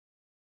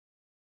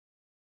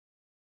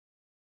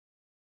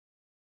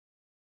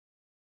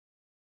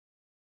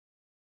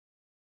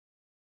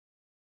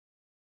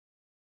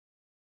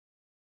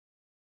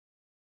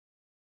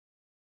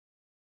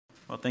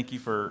Well, thank you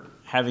for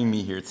having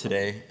me here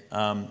today.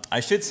 I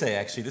should say,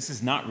 actually, this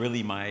is not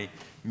really my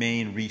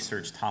main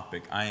research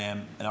topic. I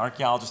am an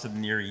archaeologist of the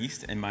Near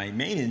East, and my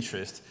main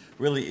interest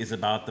really is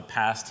about the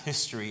past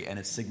history and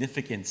its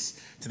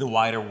significance to the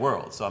wider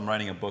world. So I'm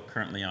writing a book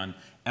currently on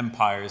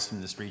empires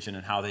from this region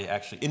and how they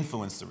actually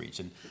influence the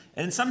region.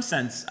 And in some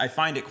sense, I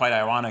find it quite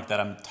ironic that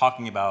I'm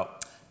talking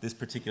about this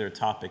particular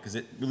topic because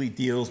it really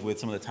deals with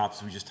some of the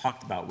topics we just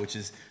talked about, which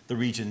is the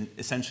region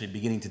essentially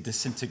beginning to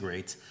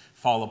disintegrate,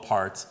 fall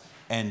apart,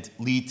 and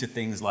lead to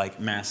things like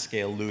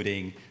mass-scale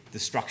looting,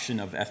 destruction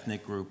of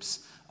ethnic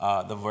groups,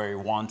 the very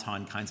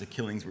wanton kinds of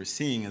killings we're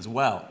seeing as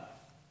well.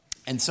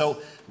 And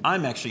so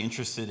I'm actually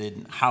interested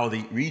in how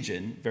the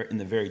region, in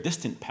the very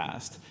distant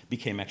past,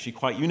 became actually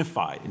quite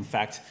unified. In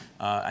fact,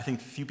 I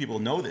think few people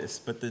know this,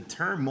 but the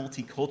term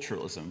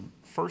multiculturalism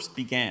first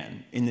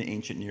began in the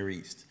ancient Near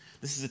East.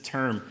 This is a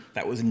term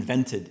that was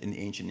invented in the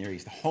ancient Near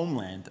East. The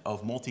homeland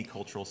of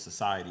multicultural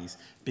societies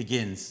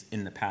begins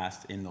in the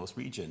past in those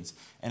regions.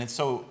 And it's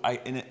so,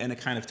 in a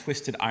kind of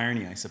twisted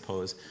irony, I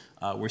suppose,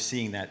 we're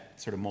seeing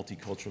that sort of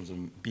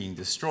multiculturalism being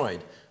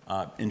destroyed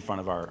in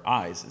front of our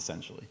eyes,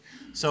 essentially.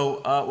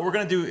 So what we're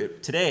going to do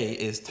today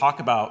is talk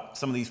about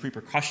some of these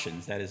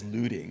repercussions, that is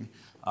looting,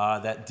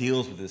 that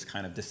deals with this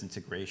kind of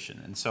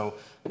disintegration. And so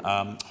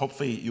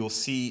hopefully you'll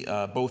see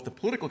both the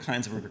political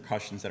kinds of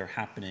repercussions that are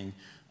happening,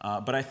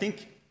 but I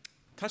think,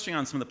 touching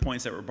on some of the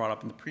points that were brought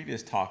up in the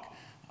previous talk,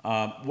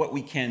 what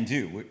we can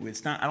do.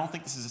 I don't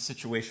think this is a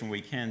situation where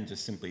we can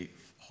just simply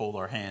hold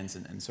our hands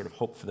and sort of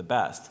hope for the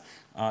best.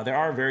 There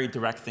are very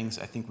direct things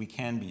I think we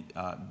can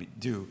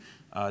do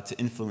to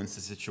influence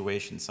the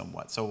situation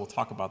somewhat. So we'll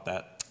talk about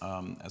that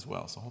as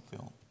well. So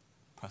hopefully I'll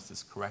press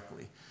this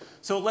correctly.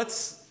 So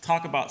let's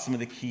talk about some of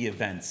the key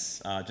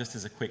events, just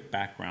as a quick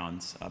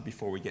background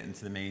before we get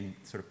into the main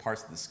sort of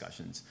parts of the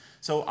discussions.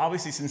 So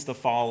obviously since the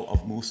fall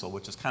of Mosul,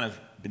 which has kind of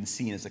been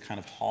seen as a kind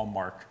of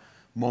hallmark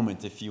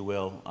moment, if you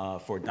will,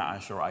 for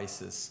Daesh or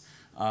ISIS,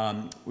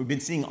 we've been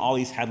seeing all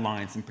these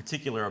headlines, in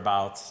particular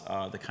about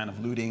the kind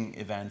of looting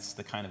events,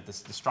 the kind of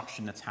this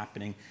destruction that's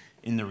happening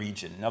in the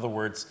region. In other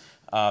words,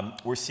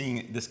 we're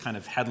seeing this kind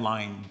of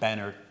headline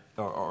banner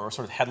or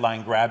sort of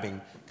headline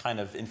grabbing kind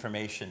of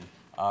information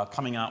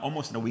coming out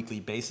almost on a weekly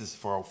basis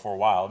for a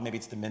while. Maybe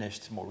it's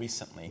diminished more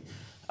recently.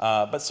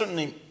 But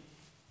certainly,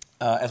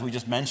 as we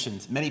just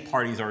mentioned, many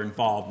parties are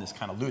involved in this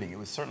kind of looting. It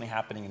was certainly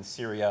happening in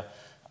Syria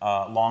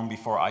long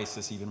before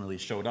ISIS even really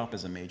showed up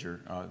as a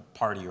major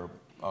party or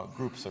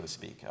group, so to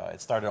speak.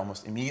 It started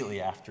almost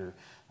immediately after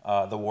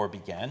the war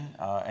began.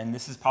 And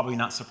this is probably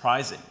not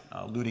surprising.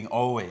 Looting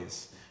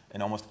always,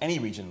 in almost any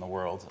region in the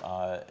world,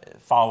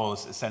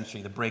 follows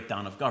essentially the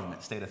breakdown of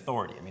government, state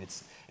authority. I mean,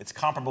 it's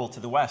comparable to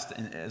the West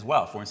as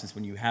well. For instance,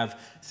 when you have,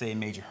 say, a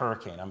major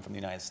hurricane, I'm from the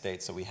United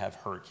States, so we have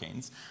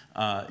hurricanes.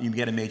 You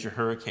get a major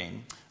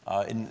hurricane,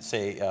 in,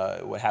 say,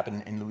 what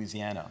happened in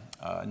Louisiana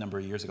a number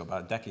of years ago,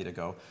 about a decade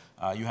ago,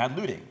 you had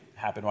looting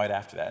happen right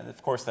after that. And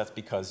of course, that's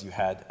because you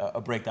had a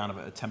breakdown of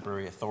a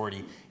temporary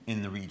authority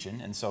in the region.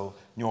 And so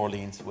New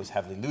Orleans was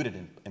heavily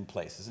looted in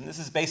places. And this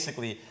is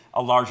basically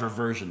a larger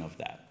version of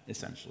that,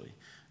 essentially.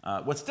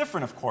 What's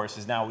different, of course,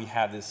 is now we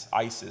have this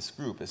ISIS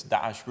group, this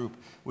Daesh group,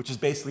 which is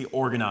basically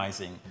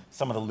organizing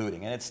some of the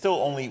looting. And it's still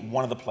only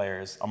one of the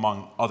players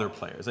among other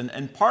players.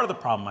 And part of the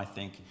problem, I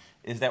think,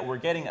 is that we're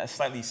getting a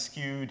slightly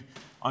skewed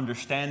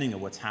understanding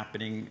of what's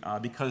happening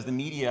because the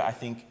media, I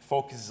think,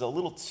 focuses a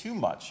little too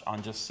much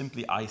on just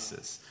simply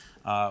ISIS.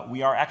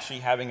 We are actually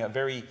having a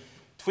very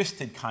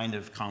twisted kind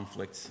of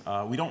conflict.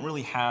 We don't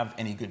really have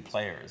any good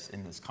players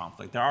in this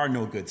conflict. There are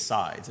no good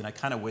sides, and I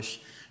kind of wish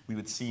we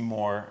would see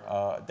more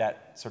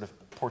that sort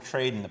of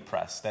portrayed in the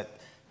press, that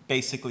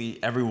basically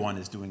everyone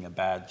is doing a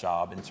bad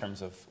job in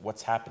terms of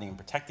what's happening in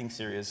protecting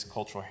Syria's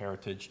cultural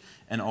heritage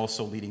and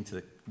also leading to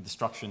the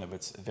destruction of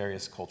its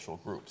various cultural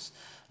groups.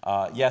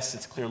 Yes,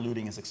 it's clear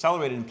looting has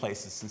accelerated in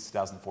places since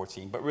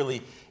 2014, but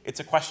really it's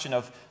a question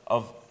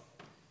of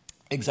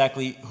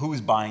exactly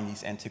who's buying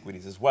these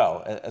antiquities as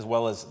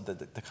well as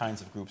the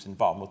kinds of groups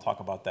involved. We'll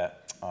talk about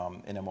that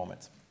in a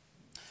moment.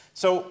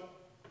 So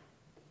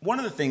one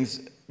of the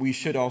things we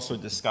should also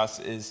discuss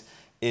is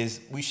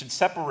we should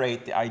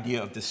separate the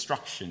idea of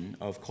destruction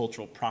of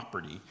cultural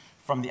property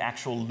from the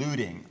actual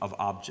looting of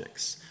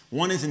objects.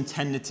 One is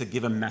intended to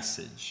give a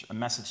message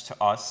to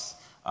us,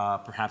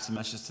 perhaps a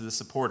message to the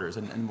supporters,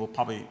 and we'll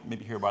probably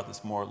maybe hear about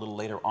this more a little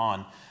later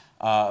on.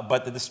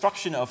 But the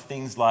destruction of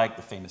things like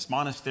the famous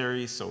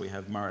monasteries, so we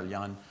have Mar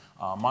el-Yan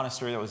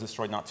monastery that was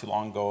destroyed not too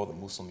long ago, the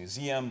Mosul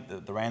Museum,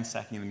 the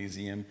ransacking of the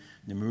museum,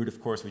 Nimrud,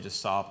 of course, we just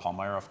saw,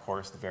 Palmyra, of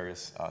course, the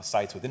various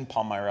sites within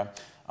Palmyra,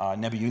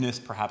 Nebi Yunus,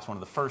 perhaps one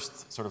of the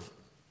first sort of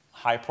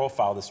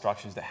high-profile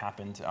destructions that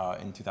happened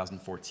in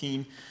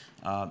 2014,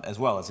 as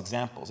well as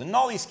examples. And in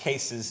all these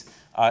cases,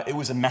 it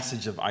was a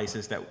message of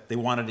ISIS that they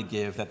wanted to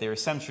give, that they're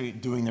essentially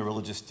doing their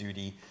religious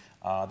duty,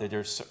 that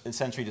they're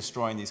essentially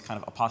destroying these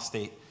kind of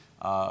apostate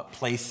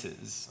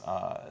places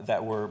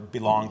that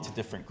belonged to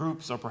different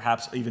groups or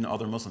perhaps even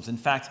other Muslims. In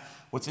fact,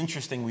 what's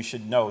interesting we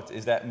should note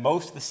is that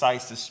most of the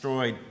sites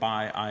destroyed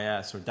by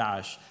IS or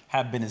Daesh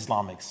have been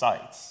Islamic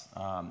sites.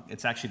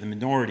 It's actually the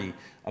minority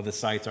of the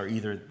sites are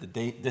either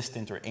the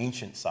distant or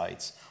ancient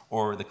sites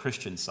or the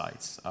Christian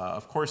sites.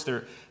 Of course,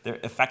 they're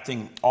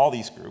affecting all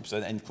these groups,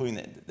 including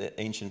the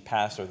ancient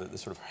past or the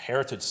sort of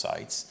heritage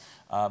sites.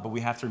 But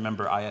we have to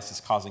remember IS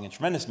is causing a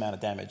tremendous amount of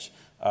damage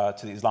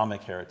to the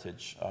Islamic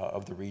heritage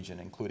of the region,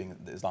 including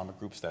the Islamic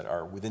groups that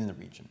are within the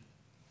region.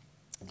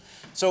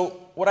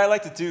 So what I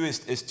like to do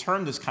is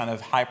term this kind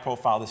of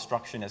high-profile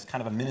destruction as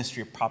kind of a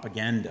ministry of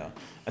propaganda,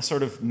 a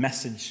sort of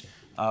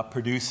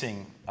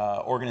message-producing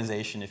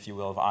organization, if you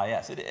will, of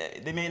IS.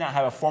 They may not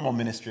have a formal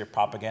ministry of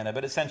propaganda,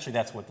 but essentially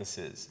that's what this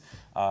is.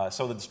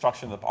 So the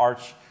destruction of the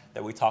arch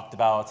that we talked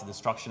about, the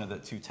destruction of the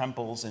two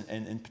temples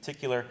in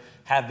particular,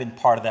 have been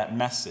part of that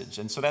message.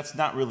 And so that's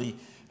not really,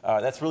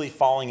 that's really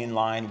falling in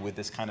line with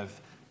this kind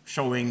of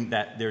showing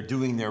that they're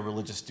doing their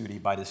religious duty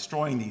by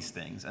destroying these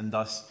things, and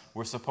thus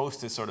we're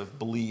supposed to sort of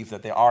believe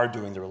that they are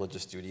doing their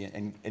religious duty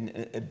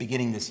and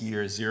beginning this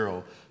year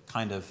zero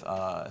kind of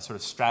sort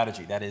of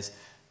strategy, that is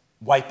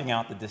wiping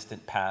out the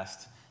distant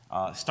past,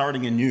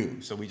 starting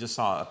anew. So we just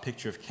saw a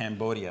picture of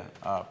Cambodia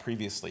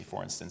previously,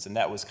 for instance, and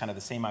that was kind of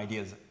the same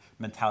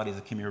mentality as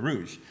the Khmer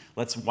Rouge.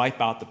 Let's wipe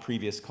out the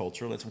previous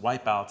culture, let's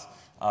wipe out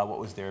what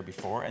was there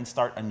before and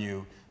start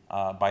anew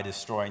by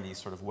destroying these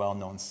sort of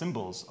well-known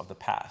symbols of the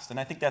past. And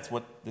I think that's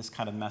what this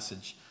kind of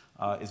message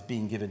is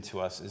being given to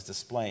us, is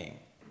displaying.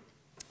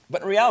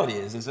 But in reality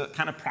is a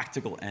kind of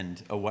practical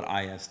end of what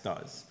IS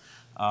does.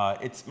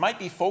 It might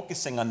be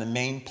focusing on the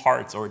main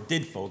parts, or it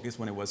did focus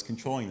when it was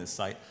controlling the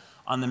site,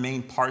 on the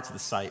main parts of the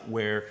site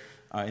where,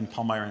 in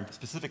Palmyra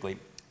specifically,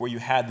 where you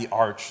had the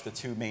arch, the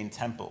two main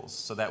temples.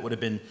 So that would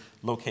have been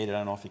located, I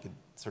don't know if you could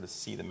sort of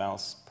see the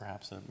mouse,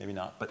 perhaps, maybe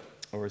not, but,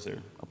 or is there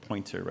a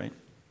pointer, right?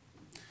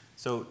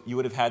 So you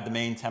would have had the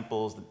main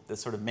temples, the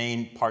sort of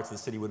main parts of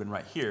the city would have been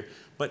right here.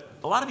 But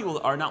a lot of people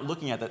are not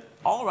looking at that.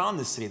 All around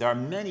this city, there are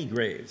many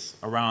graves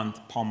around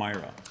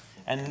Palmyra.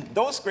 And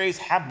those graves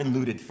have been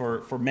looted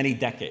for many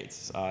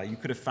decades. You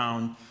could have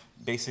found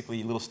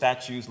basically little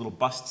statues, little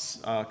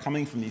busts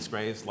coming from these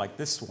graves, like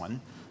this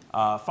one,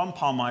 from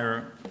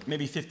Palmyra,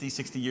 maybe 50,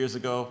 60 years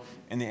ago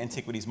in the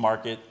antiquities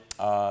market.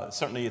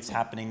 Certainly it's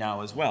happening now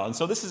as well. And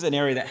so this is an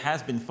area that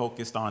has been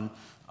focused on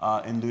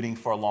in looting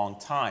for a long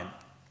time.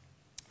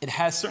 It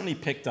has certainly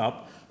picked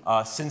up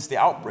since the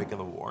outbreak of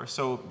the war.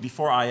 So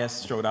before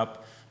IS showed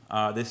up,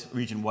 this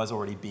region was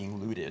already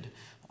being looted.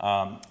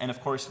 And of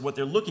course, what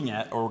they're looking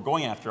at or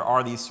going after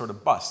are these sort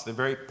of busts. They're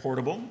very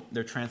portable,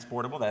 they're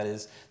transportable, that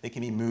is, they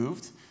can be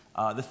moved.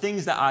 The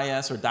things that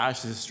IS or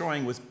Daesh is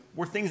destroying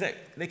were things that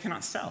they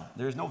cannot sell.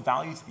 There's no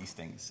value to these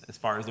things as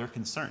far as they're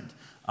concerned.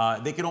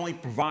 They could only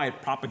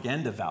provide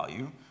propaganda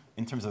value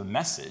in terms of a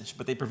message,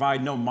 but they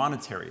provide no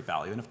monetary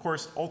value. And of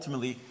course,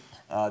 ultimately,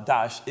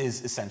 Daesh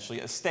is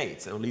essentially a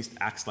state, or at least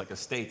acts like a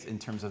state in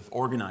terms of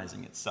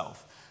organizing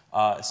itself.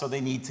 So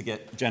they need to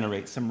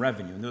generate some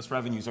revenue, and those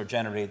revenues are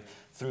generated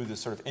through the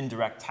sort of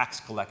indirect tax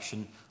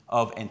collection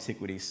of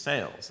antiquity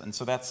sales. And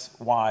so that's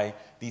why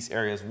these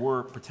areas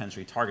were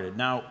potentially targeted.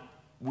 Now,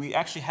 we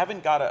actually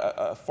haven't got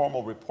a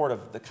formal report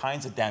of the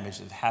kinds of damage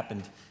that have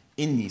happened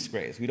in these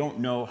graves. We don't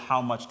know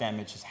how much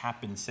damage has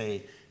happened,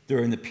 say,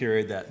 during the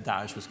period that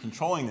Daesh was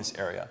controlling this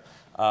area.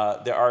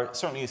 There are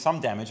certainly some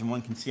damage, and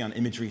one can see on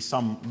imagery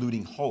some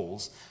looting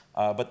holes,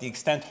 but the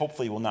extent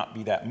hopefully will not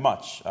be that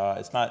much.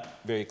 It's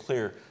not very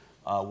clear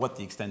what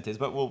the extent is,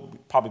 but we'll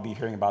probably be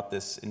hearing about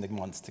this in the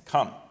months to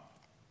come.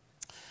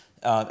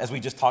 As we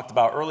just talked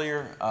about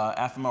earlier,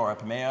 Afema or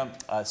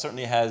Apamea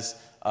certainly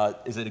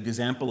is an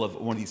example of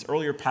one of these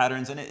earlier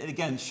patterns, and it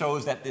again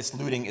shows that this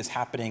looting is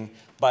happening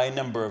by a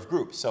number of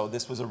groups. So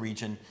this was a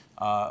region,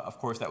 of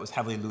course, that was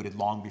heavily looted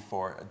long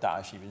before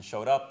Daesh even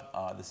showed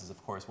up. This is,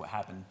 of course, what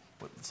happened,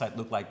 what the site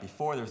looked like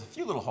before. There was a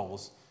few little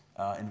holes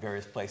in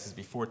various places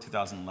before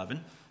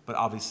 2011, but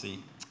obviously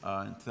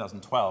in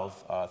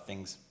 2012,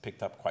 things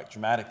picked up quite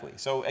dramatically.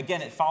 So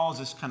again, it follows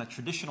this kind of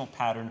traditional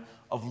pattern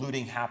of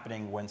looting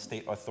happening when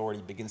state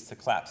authority begins to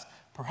collapse.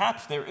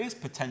 Perhaps there is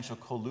potential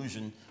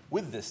collusion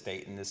with this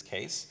state in this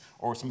case,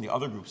 or some of the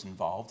other groups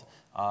involved.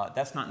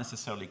 That's not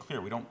necessarily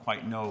clear. We don't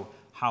quite know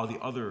how the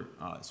other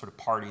sort of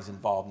parties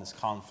involved in this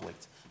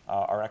conflict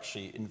are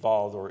actually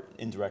involved, or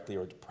indirectly,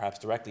 or perhaps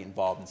directly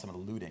involved in some of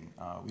the looting.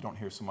 We don't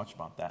hear so much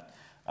about that,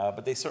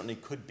 but they certainly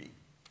could be.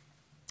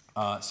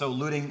 So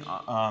looting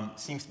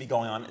seems to be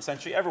going on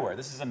essentially everywhere.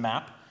 This is a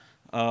map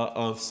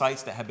of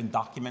sites that have been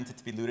documented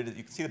to be looted.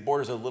 You can see the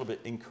borders are a little bit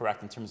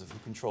incorrect in terms of who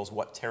controls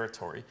what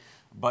territory,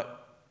 but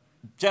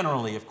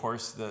generally, of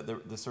course,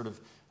 the sort of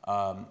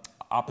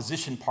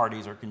opposition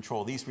parties are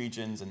control these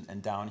regions,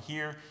 and down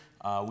here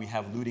we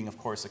have looting, of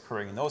course,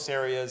 occurring in those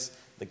areas.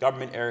 The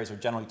government areas are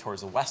generally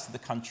towards the west of the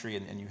country,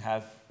 and you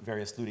have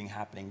various looting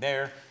happening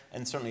there.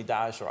 And certainly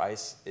Daesh or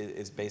ICE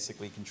is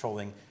basically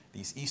controlling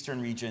these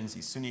eastern regions,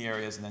 these Sunni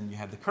areas, and then you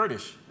have the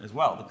Kurdish as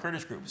well. The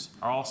Kurdish groups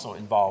are also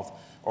involved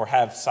or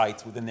have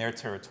sites within their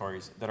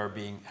territories that are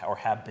being or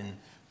have been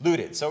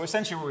looted. So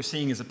essentially what we're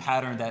seeing is a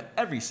pattern that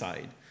every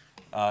side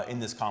in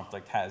this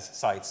conflict has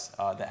sites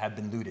that have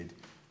been looted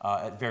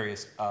at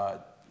various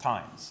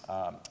times.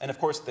 And of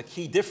course, the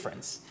key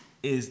difference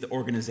is the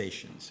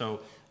organization.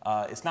 So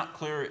it's not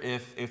clear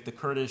if the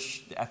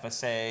Kurdish, the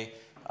FSA,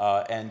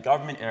 and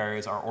government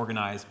areas are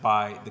organized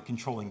by the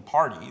controlling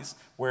parties,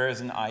 whereas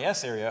in the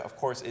IS area, of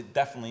course, it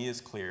definitely is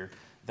clear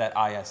that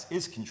IS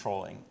is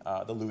controlling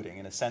the looting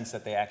in a sense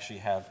that they actually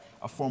have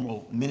a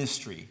formal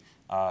ministry.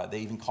 They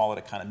even call it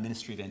a kind of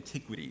Ministry of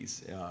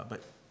Antiquities.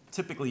 But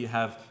typically you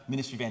have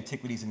Ministry of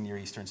Antiquities in Near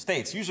Eastern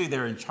states. Usually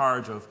they're in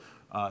charge of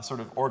sort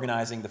of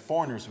organizing the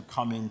foreigners who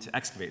come in to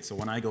excavate. So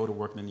when I go to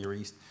work in the Near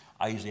East,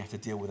 I usually have to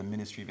deal with a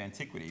Ministry of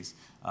Antiquities.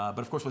 But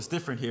of course what's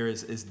different here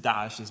is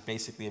Daesh is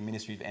basically a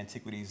Ministry of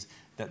Antiquities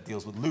that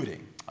deals with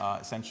looting,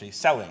 essentially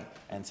selling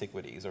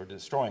antiquities or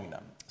destroying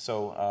them.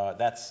 So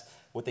that's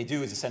what they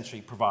do, is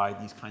essentially provide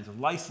these kinds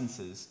of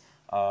licenses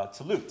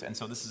to loot. And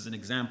so this is an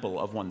example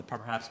of one,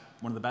 perhaps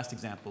one of the best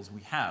examples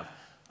we have.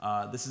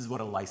 This is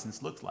what a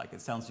license looks like.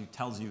 It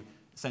tells you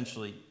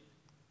essentially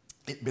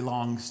it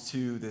belongs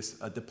to this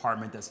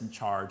department that's in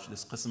charge,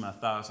 this Qism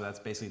Athar, so that's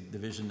basically the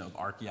division of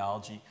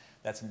archaeology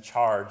that's in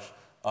charge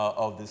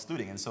of this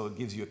looting. And so it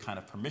gives you a kind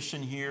of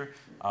permission here.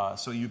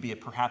 So you'd be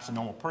perhaps a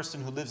normal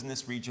person who lives in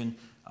this region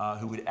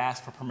who would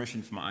ask for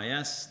permission from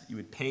IS. You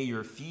would pay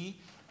your fee,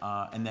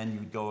 and then you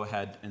would go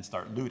ahead and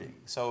start looting.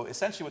 So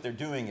essentially what they're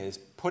doing is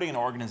putting an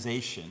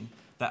organization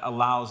that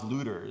allows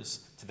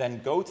looters to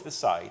then go to the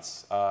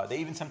sites. They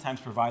even sometimes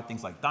provide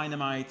things like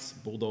dynamites,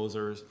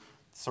 bulldozers,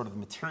 sort of the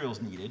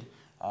materials needed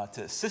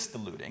to assist the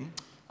looting.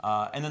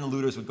 And then the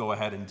looters would go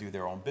ahead and do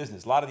their own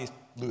business. A lot of these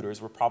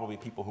looters were probably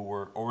people who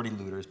were already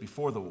looters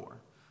before the war.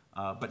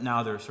 But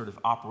now they're sort of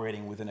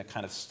operating within a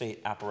kind of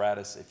state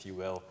apparatus, if you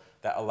will,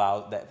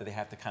 that they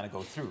have to kind of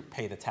go through,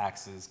 pay the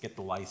taxes, get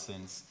the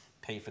license,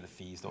 pay for the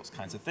fees, those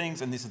kinds of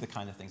things, and these are the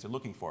kind of things they're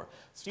looking for.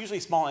 It's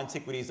usually small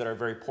antiquities that are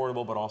very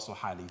portable but also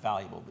highly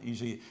valuable. But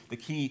usually the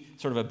key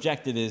sort of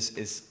objective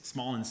is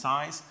small in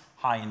size,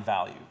 high in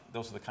value.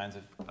 Those are the kinds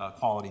of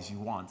qualities you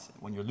want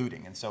when you're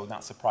looting, and so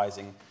not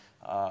surprising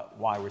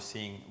why we're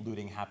seeing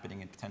looting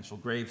happening in potential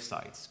grave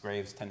sites.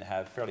 Graves tend to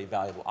have fairly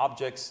valuable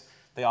objects.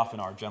 They often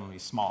are generally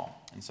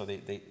small, and so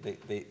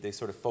they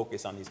sort of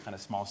focus on these kind of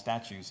small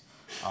statues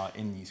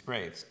in these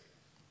graves.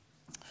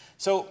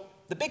 So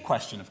the big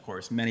question, of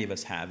course, many of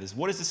us have is,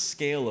 what is the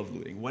scale of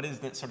looting? What is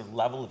the sort of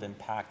level of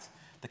impact,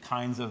 the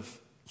kinds of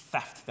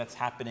theft that's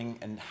happening,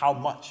 and how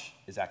much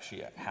is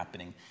actually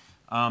happening?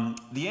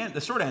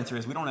 The short answer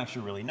is we don't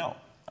actually really know.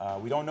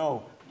 We don't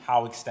know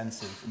how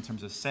extensive in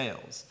terms of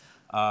sales.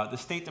 The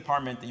State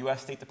Department, the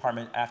US State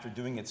Department, after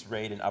doing its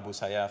raid in Abu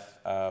Sayyaf,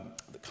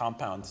 the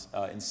compounds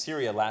in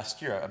Syria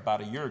last year, about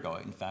a year ago,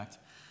 in fact,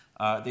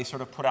 they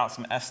sort of put out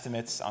some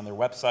estimates on their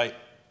website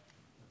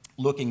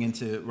looking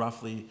into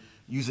roughly,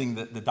 using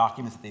the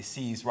documents that they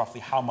seized,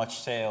 roughly how much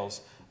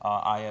sales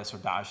IS or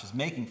Daesh is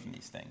making from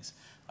these things.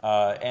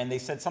 And they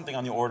said something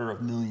on the order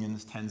of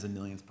millions, tens of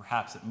millions,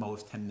 perhaps at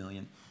most 10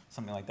 million,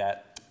 something like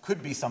that,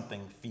 could be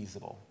something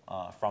feasible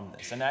from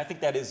this. And I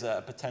think that is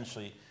a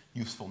potentially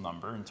useful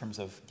number in terms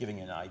of giving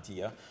an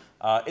idea.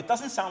 It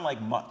doesn't sound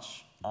like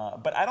much,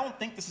 but I don't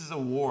think this is a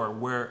war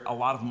where a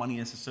lot of money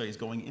necessarily is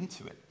going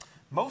into it.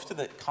 Most of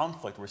the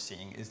conflict we're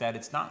seeing is that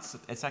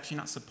it's actually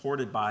not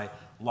supported by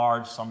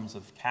large sums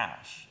of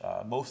cash.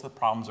 Most of the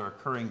problems are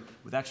occurring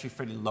with actually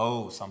fairly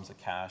low sums of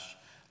cash,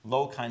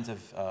 low kinds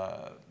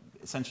of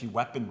essentially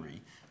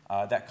weaponry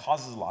that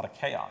causes a lot of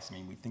chaos. I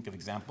mean, we think of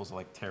examples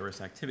like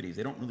terrorist activities.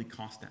 They don't really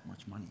cost that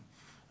much money.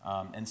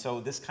 And so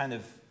this kind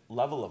of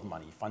level of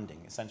money, funding,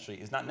 essentially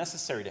is not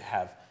necessary to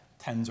have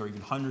tens or even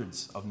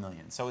hundreds of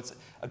millions. So it's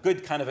a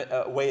good kind of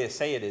a way to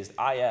say it is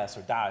IS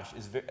or Daesh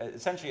is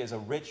essentially is a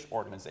rich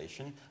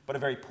organization, but a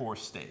very poor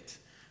state.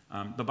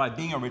 But by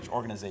being a rich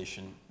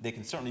organization, they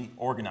can certainly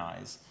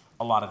organize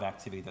a lot of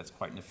activity that's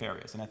quite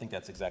nefarious. And I think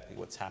that's exactly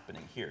what's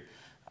happening here.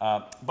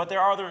 But there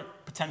are other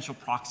potential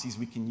proxies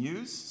we can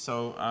use.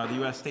 So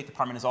the US State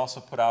Department has also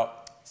put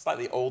out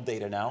slightly old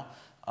data now,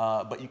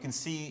 but you can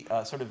see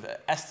sort of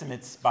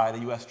estimates by the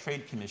US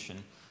Trade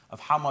Commission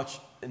of how much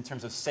in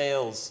terms of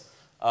sales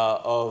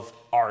of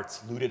art,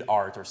 looted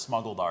art or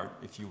smuggled art,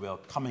 if you will,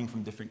 coming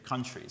from different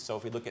countries. So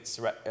if we look at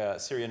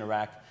Syria and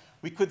Iraq,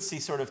 we could see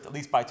sort of, at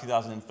least by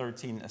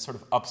 2013, a sort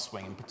of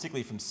upswing, and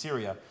particularly from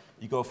Syria,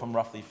 you go from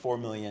roughly 4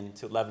 million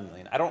to 11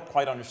 million. I don't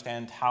quite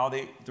understand how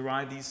they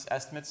derive these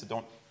estimates, so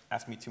don't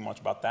ask me too much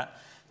about that.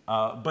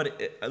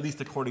 But at least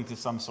according to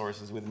some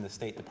sources within the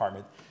State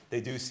Department, they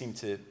do seem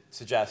to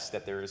suggest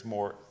that there is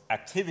more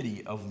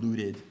activity of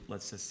looted,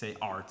 let's just say,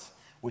 art,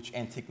 which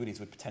antiquities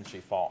would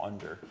potentially fall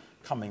under,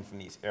 coming from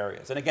these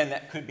areas. And again,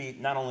 that could be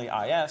not only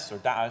IS or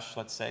Daesh,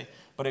 let's say,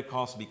 but it could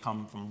also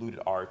come from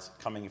looted art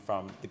coming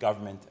from the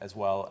government as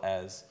well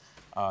as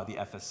the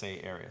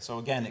FSA area. So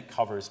again, it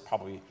covers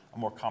probably a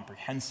more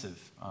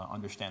comprehensive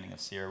understanding of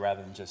Syria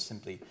rather than just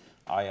simply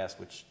IS,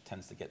 which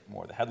tends to get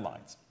more of the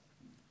headlines.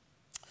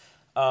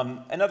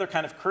 Another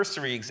kind of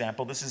cursory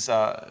example, this is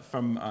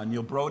from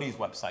Neil Brody's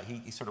website.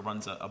 He sort of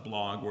runs a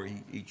blog where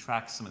he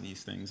tracks some of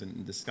these things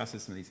and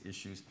discusses some of these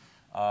issues.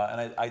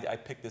 And I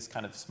picked this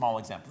kind of small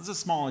example. This is a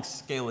small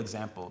scale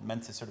example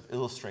meant to sort of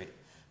illustrate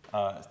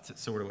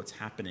sort of what's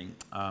happening.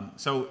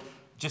 So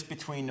just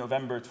between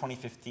November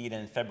 2015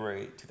 and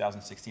February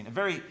 2016, a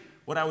very,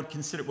 what I would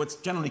consider, what's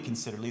generally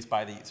considered, at least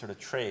by the sort of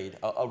trade,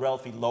 a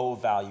relatively low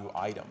value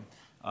item.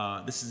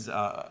 This is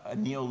a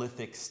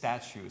Neolithic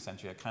statue,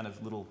 essentially, a kind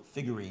of little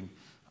figurine,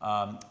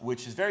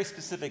 which is very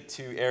specific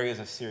to areas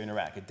of Syria and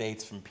Iraq. It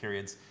dates from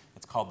periods,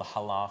 it's called the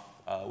Halaf,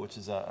 which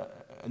is a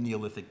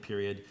Neolithic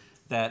period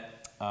that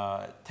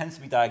tends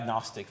to be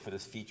diagnostic for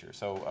this feature.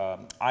 So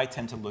I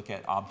tend to look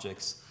at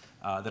objects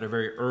that are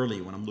very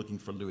early when I'm looking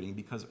for looting,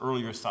 because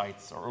earlier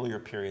sites or earlier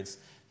periods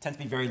tend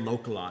to be very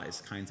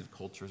localized kinds of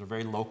cultures or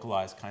very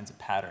localized kinds of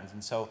patterns.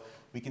 And so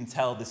we can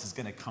tell this is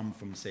going to come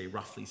from, say,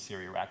 roughly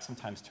Syria, Iraq,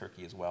 sometimes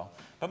Turkey as well,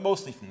 but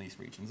mostly from these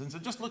regions. And so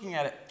just looking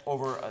at it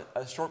over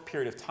a short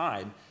period of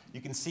time,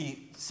 you can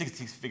see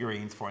 60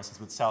 figurines, for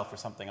instance, would sell for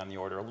something on the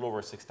order a little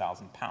over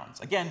 6,000 pounds.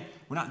 Again,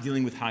 we're not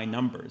dealing with high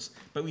numbers,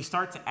 but we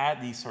start to add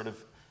these sort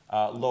of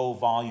low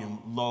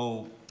volume,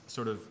 low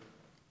sort of,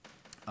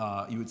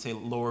 you would say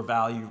lower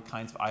value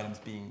kinds of items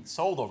being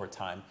sold over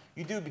time,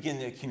 you do begin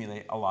to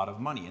accumulate a lot of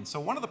money. And so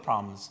one of the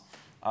problems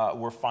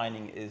we're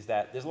finding is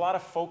that there's a lot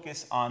of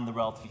focus on the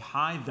relatively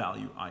high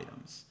value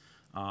items.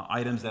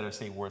 Items that are,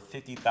 say, worth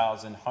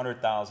 50,000,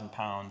 100,000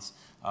 pounds,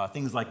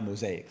 things like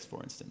mosaics,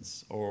 for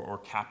instance, or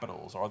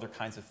capitals, or other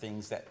kinds of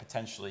things that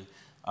potentially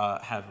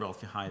have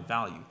relatively high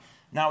value.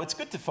 Now, it's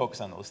good to focus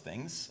on those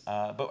things,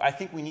 but I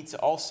think we need to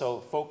also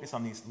focus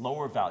on these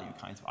lower value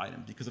kinds of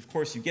items, because, of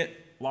course, you get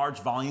large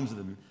volumes of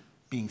them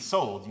being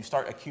sold, you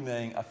start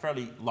accumulating a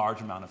fairly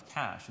large amount of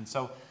cash. And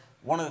so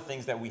one of the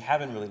things that we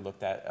haven't really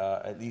looked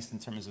at least in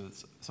terms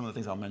of some of the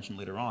things I'll mention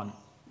later on,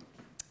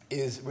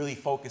 is really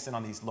focusing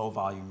on these low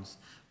volumes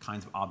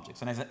kinds of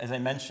objects. And as I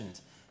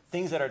mentioned,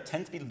 things that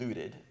tend to be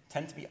looted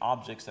tend to be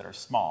objects that are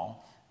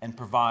small and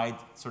provide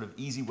sort of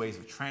easy ways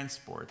of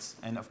transports,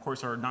 and of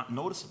course are not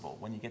noticeable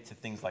when you get to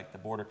things like the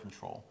border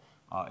control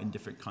in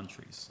different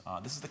countries.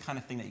 This is the kind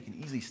of thing that you can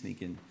easily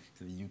sneak into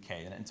the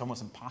UK, and it's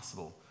almost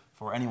impossible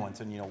for anyone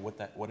to know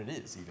what it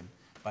is even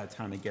by the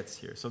time it gets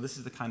here. So this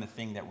is the kind of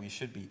thing that we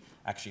should be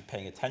actually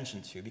paying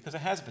attention to, because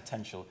it has a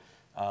potential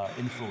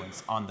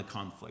influence on the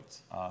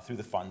conflict through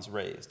the funds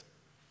raised.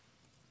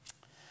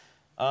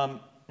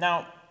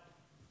 Now,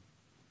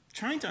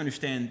 trying to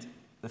understand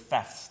the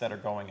thefts that are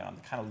going on,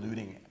 the kind of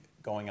looting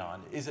going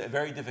on, is a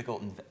very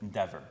difficult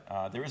endeavor.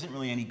 There isn't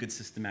really any good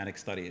systematic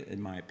study,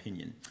 in my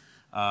opinion.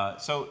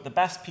 So the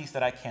best piece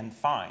that I can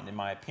find, in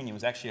my opinion,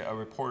 was actually a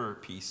reporter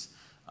piece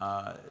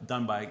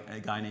done by a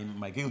guy named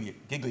Mike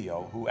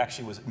Giglio, who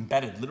actually was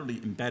literally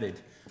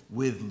embedded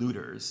with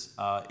looters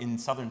in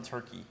southern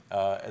Turkey,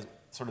 as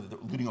sort of the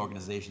looting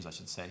organizations, I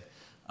should say,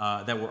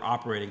 that were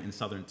operating in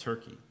southern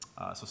Turkey.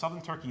 So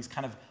southern Turkey is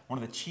kind of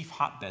one of the chief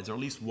hotbeds, or at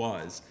least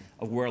was,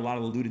 of where a lot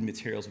of the looted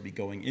materials would be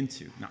going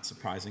into. Not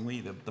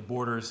surprisingly, the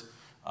borders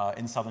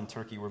in southern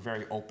Turkey were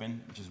very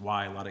open, which is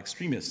why a lot of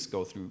extremists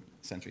go through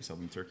essentially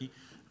southern Turkey.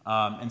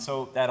 And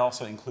so that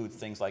also includes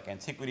things like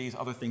antiquities,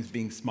 other things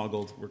being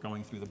smuggled were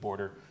going through the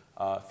border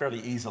fairly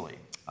easily.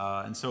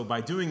 And so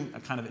by doing a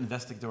kind of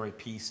investigatory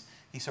piece,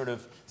 he sort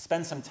of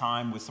spent some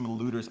time with some of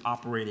the looters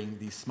operating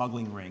these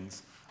smuggling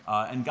rings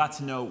and got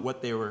to know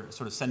what they were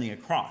sort of sending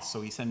across.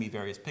 So he sent me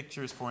various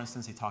pictures, for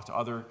instance. He talked to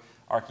other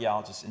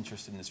archaeologists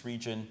interested in this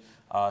region,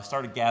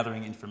 started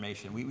gathering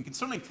information. We can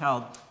certainly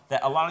tell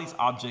that a lot of these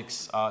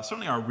objects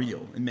certainly are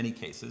real in many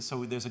cases.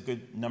 So there's a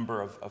good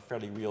number of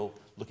fairly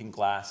real-looking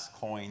glass,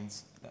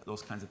 coins,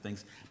 those kinds of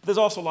things. But there's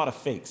also a lot of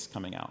fakes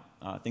coming out.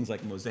 Things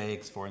like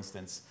mosaics, for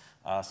instance.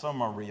 Some of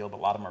them are real, but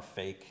a lot of them are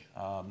fake.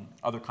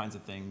 Other kinds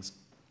of things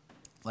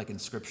like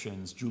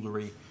inscriptions,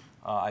 jewelry.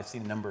 I've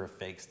seen a number of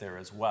fakes there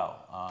as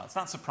well. It's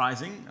not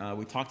surprising.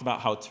 We talked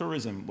about how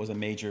tourism was a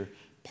major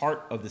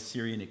part of the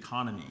Syrian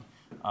economy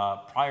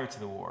prior to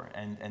the war,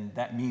 and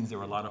that means there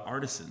were a lot of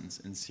artisans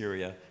in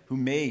Syria who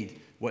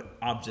made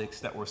objects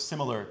that were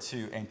similar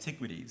to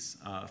antiquities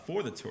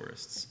for the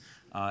tourists.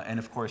 And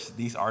of course,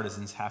 these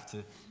artisans have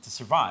to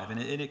survive. And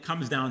it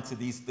comes down to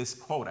this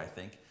quote, I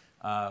think.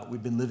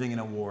 We've been living in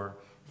a war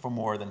for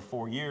more than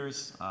 4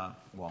 years.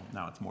 Well,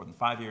 now it's more than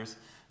 5 years.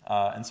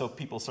 And so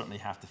people certainly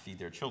have to feed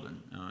their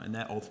children. And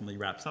that ultimately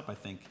wraps up, I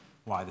think,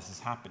 why this is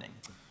happening.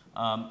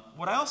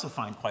 What I also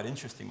find quite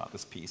interesting about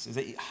this piece is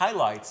that it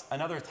highlights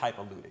another type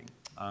of looting.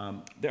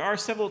 There are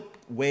several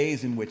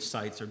ways in which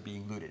sites are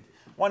being looted.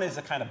 One is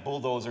a kind of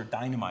bulldozer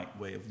dynamite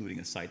way of looting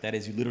a site. That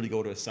is, you literally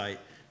go to a site,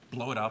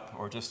 blow it up,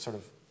 or just sort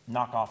of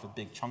knock off a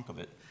big chunk of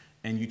it,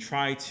 and you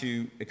try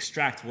to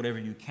extract whatever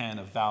you can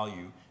of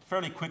value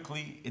fairly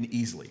quickly and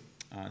easily.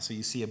 So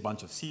you see a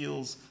bunch of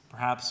seals,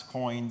 perhaps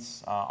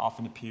coins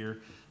often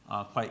appear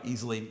quite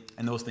easily,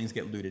 and those things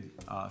get looted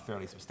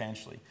fairly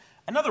substantially.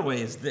 Another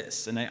way is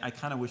this, and I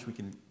kind of wish we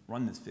can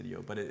run this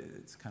video, but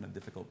it's kind of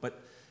difficult.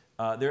 But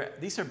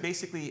these are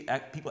basically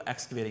people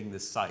excavating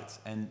this site,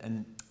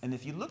 and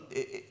if you look,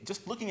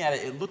 just looking at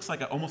it, it looks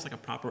like almost like a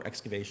proper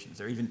excavation.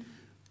 They're even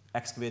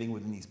excavating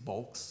within these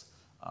bulks.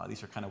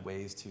 These are kind of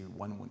ways to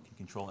one can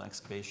control an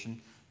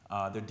excavation.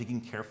 They're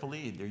digging carefully.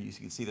 You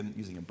can see them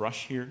using a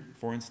brush here,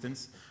 for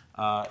instance.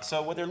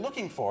 So what they're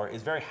looking for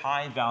is very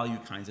high value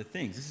kinds of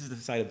things. This is the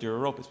site of Dura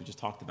Europos we just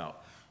talked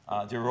about.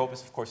 Dura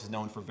Europos, of course, is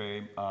known for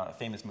very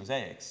famous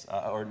mosaics,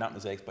 or not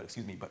mosaics, but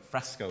excuse me, but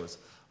frescoes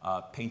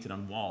painted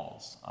on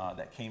walls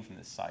that came from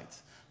this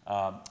site.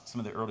 Some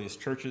of the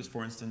earliest churches,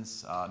 for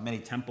instance, many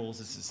temples.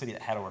 This is a city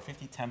that had over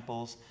 50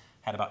 temples,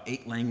 had about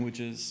 8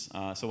 languages.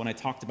 So when I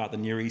talked about the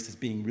Near East as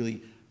being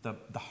really the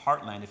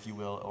heartland, if you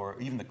will, or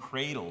even the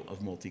cradle of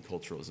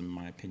multiculturalism, in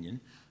my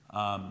opinion,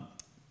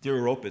 Dura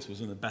Europos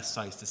was one of the best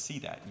sites to see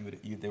that.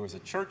 There was a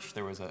church,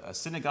 there was a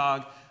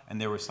synagogue, and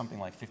there was something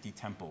like 50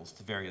 temples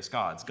to various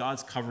gods.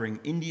 Gods covering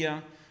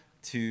India,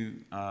 to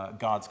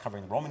gods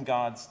covering the Roman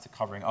gods, to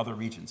covering other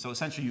regions. So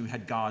essentially you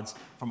had gods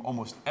from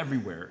almost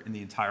everywhere in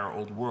the entire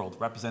old world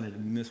represented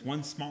in this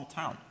one small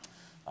town.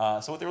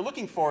 So what they were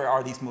looking for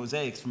are these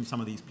mosaics from some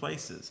of these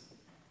places,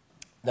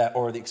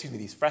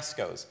 these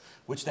frescoes,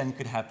 which then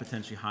could have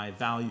potentially high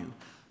value.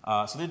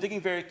 So they're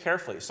digging very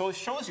carefully. So it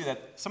shows you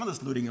that some of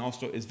this looting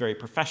also is very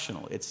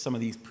professional. It's some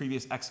of these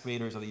previous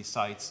excavators of these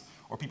sites,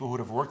 or people who would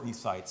have worked these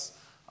sites,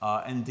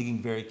 and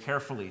digging very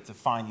carefully to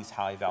find these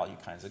high value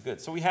kinds of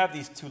goods. So we have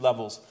these 2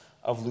 levels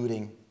of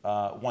looting,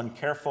 one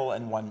careful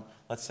and one,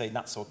 let's say,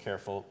 not so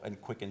careful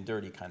and quick and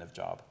dirty kind of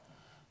job.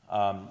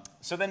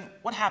 So then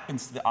what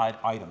happens to the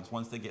items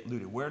once they get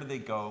looted? Where do they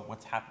go?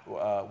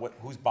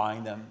 Who's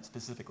buying them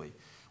specifically?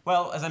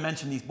 Well, as I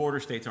mentioned, these border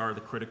states are the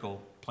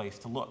critical place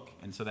to look.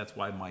 And so that's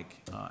why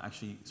Mike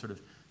actually sort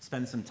of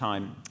spends some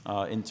time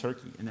in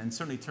Turkey. And then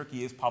certainly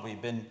Turkey has probably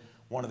been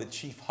one of the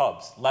chief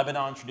hubs.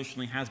 Lebanon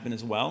traditionally has been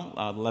as well.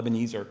 The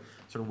Lebanese are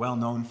sort of well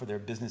known for their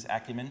business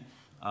acumen,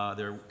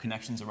 their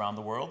connections around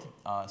the world.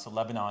 So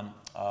Lebanon,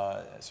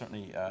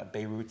 certainly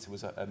Beirut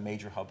was a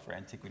major hub for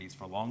antiquities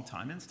for a long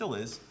time, and still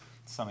is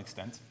to some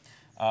extent.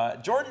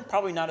 Jordan,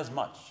 probably not as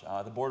much.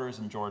 The borders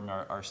in Jordan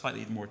are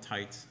slightly more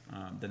tight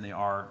than they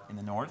are in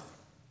the north.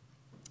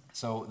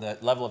 So the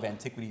level of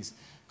antiquities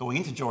going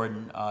into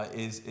Jordan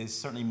is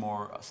certainly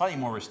slightly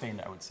more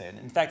restrained, I would say. And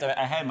in fact,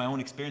 I had my own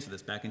experience with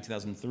this back in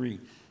 2003,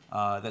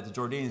 that the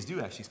Jordanians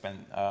do actually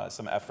spend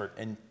some effort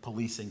in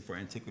policing for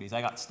antiquities.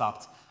 I got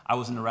stopped. I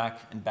was in Iraq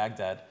and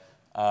Baghdad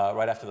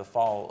right after the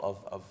fall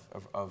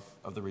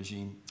of the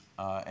regime.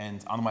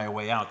 And on my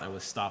way out, I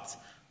was stopped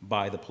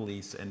by the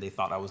police, and they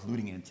thought I was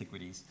looting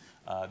antiquities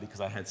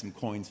because I had some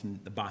coins from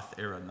the Ba'ath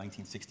era,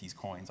 1960s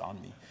coins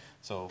on me.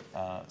 So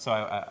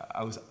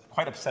I was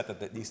quite upset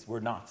that these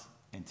were not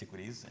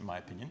antiquities, in my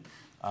opinion.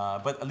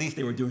 But at least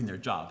they were doing their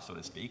job, so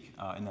to speak,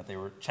 in that they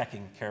were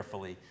checking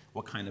carefully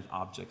what kind of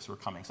objects were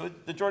coming. So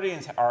the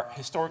Jordanians are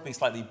historically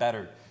slightly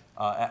better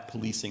at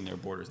policing their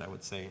borders, I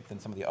would say, than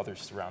some of the other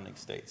surrounding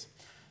states.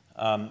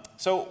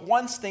 So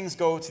once things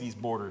go to these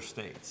border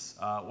states,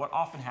 what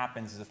often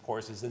happens is, of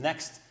course, is the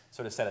next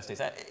sort of set of states.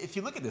 If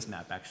you look at this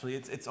map, actually,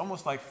 it's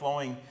almost like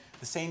flowing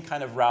the same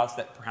kind of routes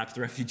that perhaps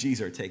the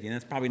refugees are taking.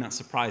 That's probably not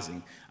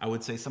surprising. I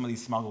would say some of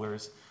these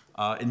smugglers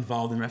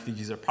involved in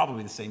refugees are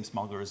probably the same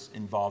smugglers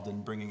involved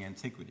in bringing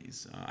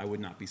antiquities. I would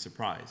not be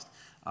surprised.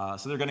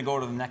 So they're going to go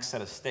to the next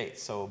set of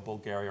states, so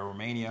Bulgaria,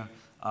 Romania.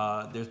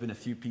 There's been a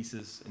few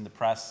pieces in the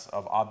press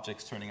of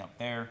objects turning up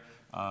there.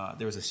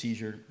 There was a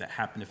seizure that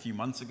happened a few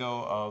months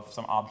ago of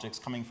some objects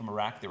coming from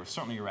Iraq. They were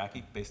certainly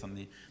Iraqi based on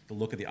the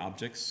look of the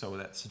objects, so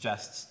that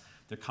suggests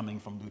they're coming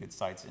from looted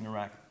sites in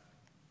Iraq.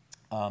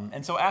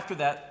 And so after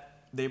that,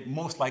 they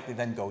most likely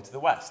then go to the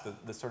West,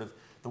 the sort of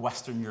the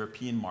Western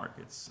European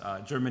markets.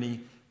 Germany,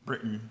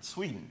 Britain,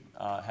 Sweden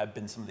have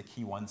been some of the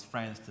key ones,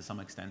 France to some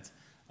extent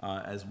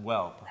as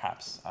well,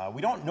 perhaps.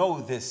 We don't know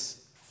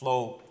this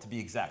flow to be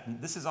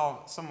exact. This is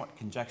all somewhat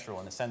conjectural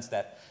in the sense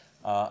that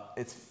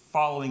it's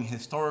following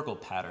historical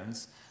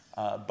patterns,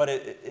 but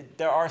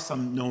there are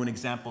some known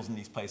examples in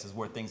these places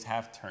where things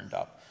have turned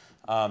up.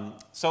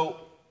 So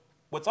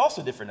what's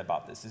also different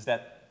about this is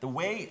that the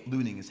way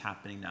looting is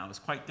happening now is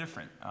quite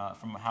different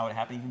from how it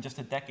happened even just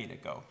a decade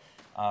ago.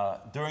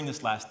 During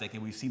this last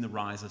decade, we've seen the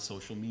rise of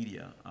social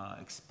media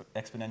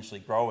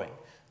exponentially growing.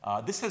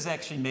 This has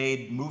actually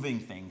made moving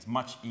things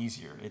much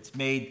easier. It's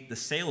made the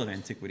sale of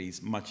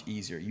antiquities much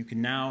easier. You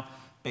can now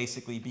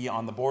basically be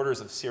on the borders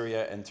of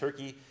Syria and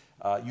Turkey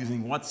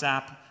using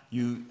WhatsApp.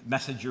 You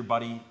message your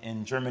buddy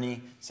in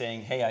Germany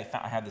saying, hey,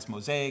 I have this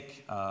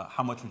mosaic.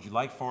 How much would you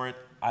like for it?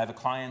 I have a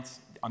client.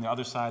 On the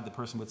other side, the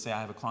person would say,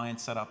 I have a client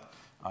set up.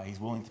 He's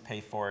willing to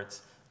pay for it.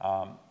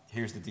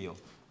 Here's the deal.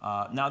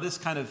 Now, this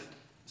kind of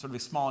sort of a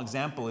small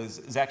example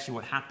is actually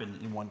what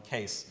happened in one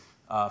case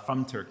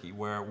from Turkey,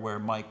 where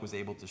Mike was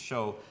able to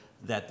show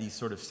that these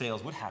sort of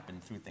sales would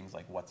happen through things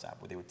like WhatsApp,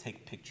 where they would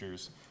take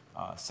pictures,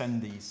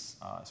 send these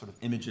sort of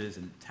images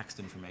and text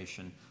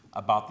information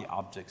about the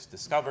objects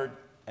discovered,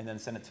 and then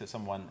send it to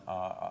someone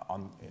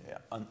on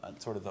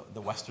sort of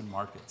the Western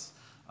markets.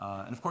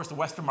 And of course, the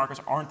Western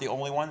markets aren't the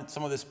only one.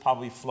 Some of this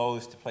probably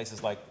flows to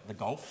places like the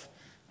Gulf.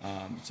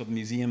 So the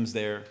museums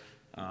there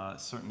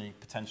certainly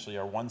potentially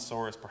are one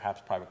source,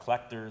 perhaps private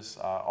collectors.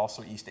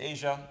 Also East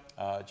Asia.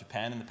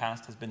 Japan in the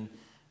past has been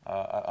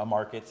a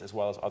market, as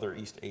well as other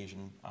East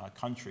Asian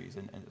countries,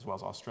 and as well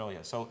as Australia.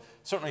 So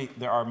certainly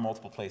there are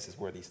multiple places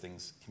where these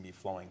things can be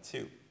flowing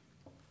to.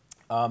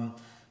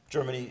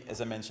 Germany,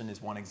 as I mentioned,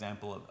 is one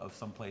example of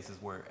some places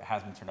where it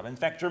has been turned up. In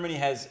fact, Germany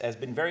has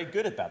been very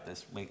good about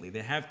this lately.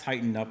 They have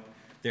tightened up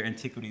their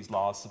antiquities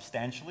laws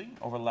substantially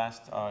over the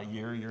last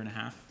year and a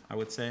half, I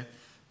would say,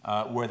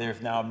 where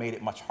they've now made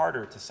it much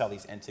harder to sell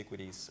these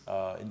antiquities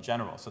in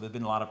general. So there's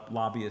been a lot of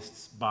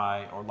lobbyists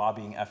or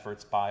lobbying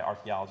efforts by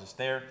archaeologists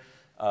there.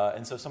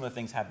 And so some of the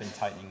things have been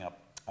tightening up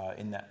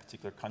in that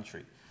particular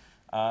country.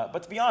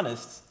 But to be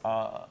honest,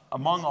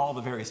 among all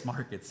the various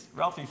markets,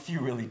 relatively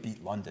few really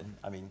beat London.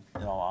 I mean,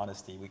 in all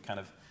honesty, it's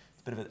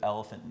a bit of an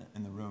elephant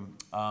in the room.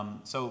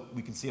 So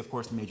we can see, of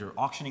course, major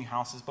auctioning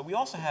houses, but we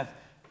also have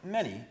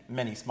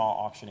many small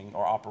auctioning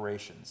or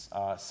operations.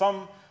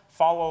 Some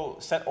follow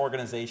set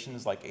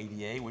organizations like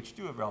ADA, which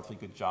do a relatively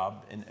good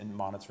job in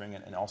monitoring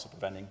and also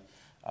preventing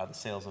the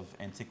sales of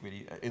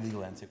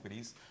illegal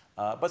antiquities,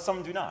 but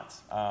some do not.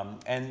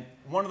 And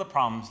one of the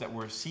problems that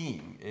we're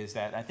seeing is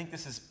that, I think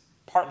this is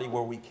partly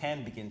where we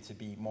can begin to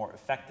be more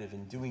effective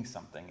in doing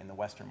something in the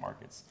Western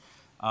markets.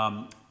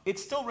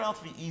 It's still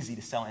relatively easy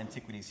to sell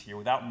antiquities here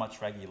without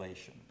much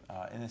regulation,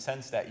 in the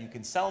sense that you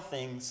can sell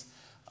things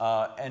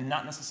and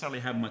not necessarily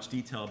have much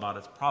detail about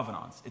its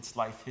provenance, its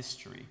life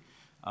history.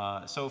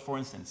 So for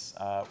instance,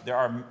 there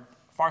are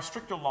far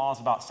stricter laws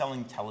about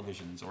selling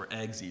televisions, or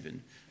eggs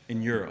even,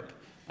 in Europe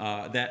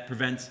that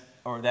prevent,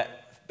 or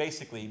that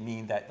basically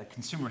mean that the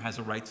consumer has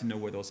a right to know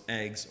where those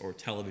eggs or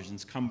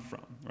televisions come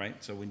from,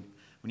 right? So when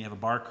you have a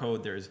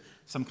barcode, there's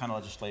some kind of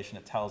legislation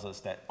that tells us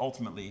that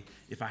ultimately,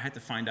 if I had to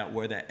find out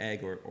where that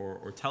egg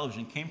or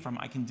television came from,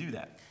 I can do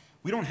that.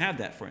 We don't have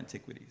that for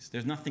antiquities.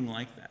 There's nothing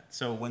like that.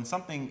 So when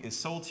something is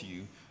sold to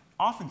you,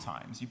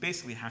 oftentimes you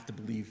basically have to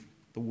believe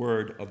the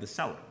word of the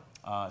seller.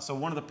 So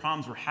one of the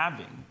problems we're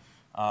having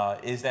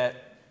is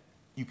that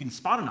you can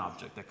spot an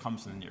object that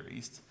comes from the Near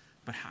East,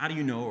 but how do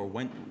you know,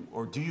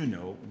 or do you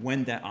know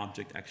when that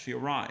object actually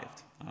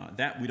arrived?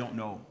 That we don't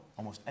know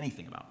almost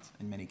anything about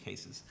in many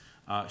cases.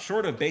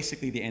 Short of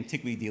basically the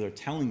antiquity dealer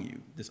telling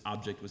you this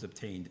object was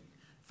obtained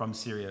from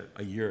Syria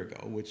a year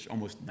ago, which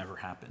almost never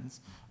happens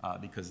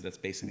because that's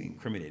basically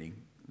incriminating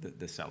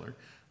the seller,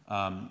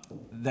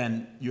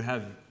 then you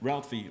have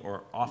relatively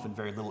or often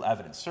very little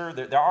evidence. Sir,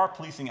 there are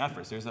policing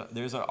efforts.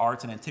 There's an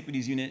arts and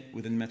antiquities unit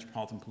within the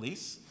Metropolitan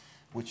Police,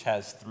 which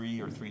has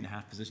 3 or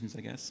 3.5 positions,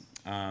 I guess.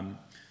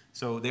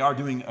 So they are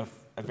doing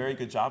a very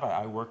good job.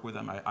 I work with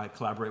them. I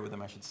collaborate with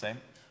them, I should say,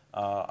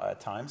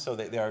 at times. So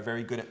they are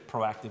very good at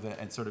proactive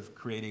and sort of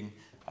creating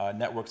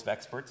networks of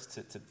experts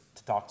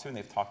to talk to, and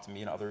they've talked to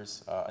me and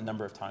others a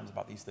number of times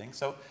about these things.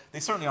 So they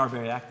certainly are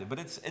very active, but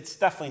it's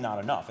definitely not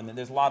enough. And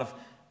there's a lot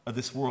of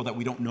this world that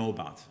we don't know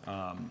about.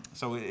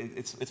 So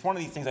it's one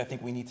of these things I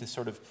think we need to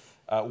sort of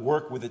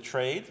work with the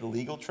trade, the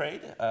legal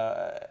trade,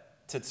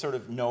 to sort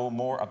of know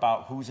more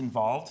about who's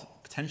involved,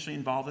 potentially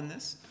involved in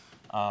this,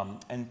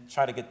 and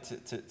try to get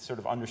to sort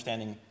of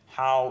understanding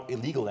how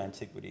illegal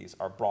antiquities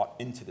are brought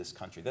into this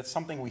country. That's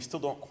something we still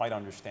don't quite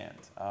understand.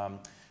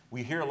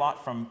 We hear a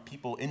lot from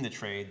people in the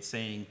trade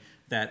saying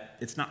that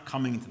it's not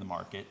coming into the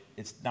market,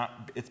 it's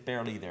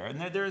barely there, and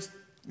there's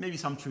maybe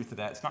some truth to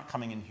that. It's not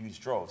coming in huge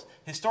droves.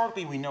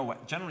 Historically, we know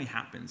what generally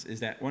happens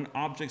is that when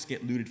objects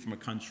get looted from a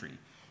country,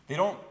 they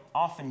don't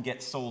often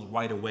get sold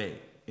right away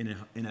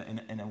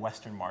in a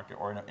Western market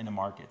or in a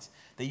market.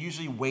 They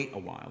usually wait a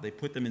while. They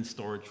put them in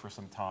storage for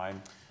some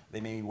time. They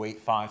maybe wait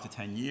 5 to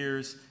 10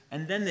 years,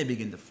 and then they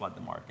begin to flood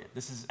the market.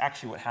 This is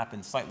actually what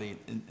happened slightly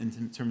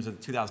in terms of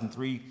the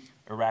 2003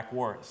 Iraq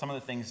War. Some of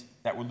the things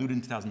that were looted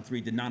in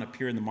 2003 did not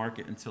appear in the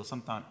market until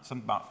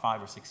about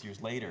 5 or 6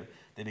 years later,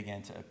 they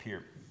began to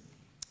appear.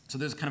 So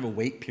there's kind of a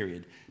wait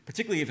period,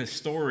 particularly if a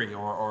story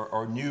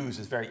or news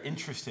is very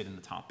interested in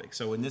the topic.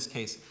 So in this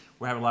case,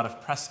 we have a lot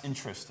of press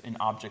interest in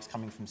objects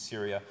coming from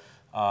Syria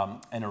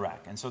and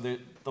Iraq. And so the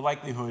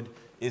likelihood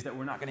is that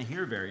we're not going to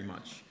hear very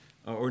much,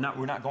 or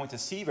we're not going to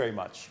see very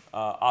much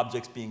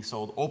objects being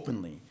sold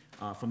openly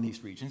from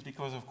these regions,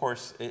 because of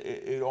course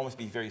it would almost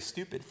be very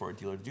stupid for a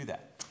dealer to do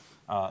that.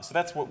 So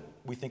that's what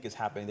we think is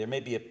happening. There may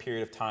be a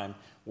period of time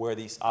where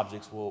these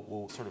objects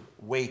will sort of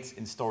wait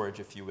in storage,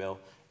 if you will,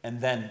 and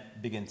then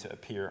begin to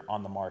appear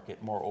on the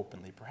market more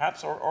openly,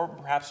 perhaps, or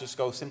perhaps just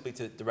go simply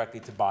directly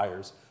to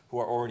buyers who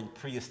are already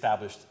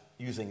pre-established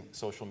using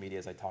social media,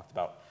 as I talked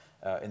about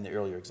in the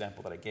earlier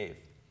example that I gave.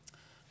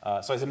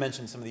 So as I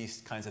mentioned, some of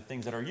these kinds of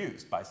things that are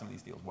used by some of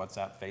these deals,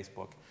 WhatsApp,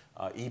 Facebook,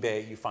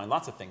 eBay, you find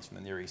lots of things from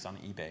the Near East on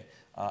eBay.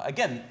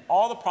 Again,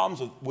 all the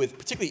problems with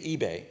particularly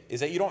eBay is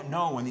that you don't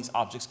know when these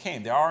objects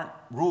came. There aren't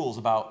rules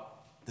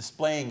about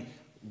displaying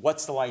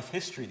what's the life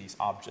history of these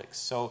objects.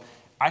 So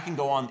I can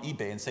go on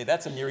eBay and say,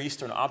 that's a Near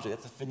Eastern object.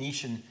 That's a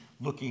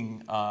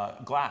Phoenician-looking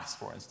glass,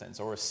 for instance,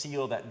 or a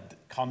seal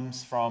that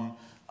comes from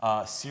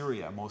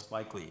Syria, most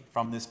likely,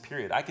 from this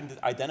period. I can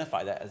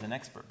identify that as an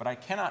expert, but I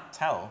cannot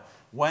tell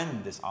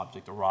when this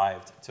object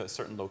arrived to a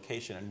certain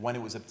location and when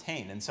it was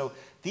obtained. And so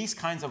these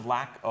kinds of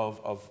lack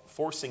of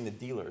forcing the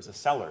dealers, the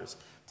sellers,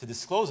 to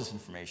disclose this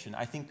information,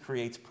 I think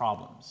creates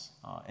problems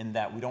in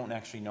that we don't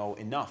actually know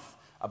enough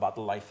about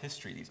the life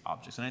history of these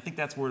objects. And I think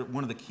that's where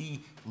one of the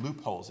key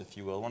loopholes, if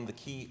you will, one of the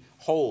key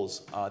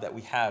holes that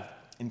we have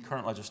in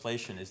current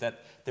legislation is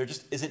that there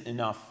just isn't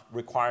enough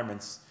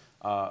requirements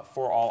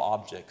for all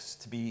objects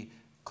to be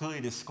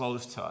clearly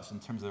disclosed to us in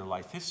terms of their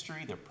life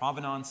history, their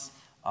provenance,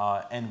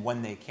 and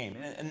when they came.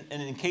 And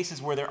in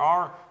cases where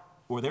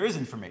there is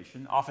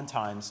information,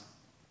 oftentimes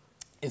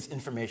it's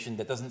information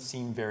that doesn't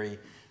seem very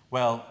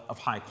well of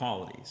high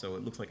quality. So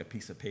it looks like a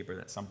piece of paper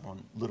that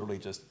someone literally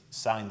just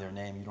signed their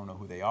name. You don't know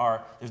who they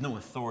are. There's no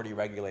authority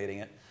regulating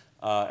it,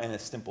 and a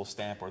simple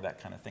stamp or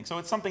that kind of thing. So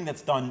it's something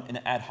that's done in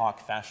an ad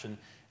hoc fashion,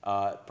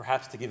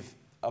 perhaps to give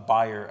a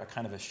buyer a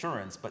kind of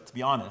assurance. But to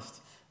be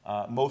honest,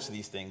 most of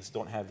these things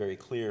don't have very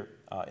clear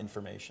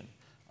information,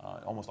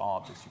 almost all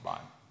objects you buy.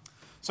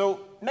 So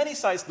many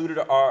sites looted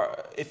are,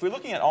 if we're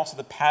looking at also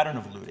the pattern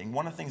of looting,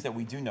 one of the things that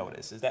we do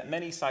notice is that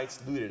many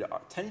sites looted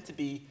tend to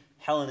be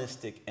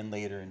Hellenistic and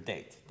later in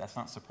date. That's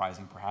not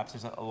surprising, perhaps.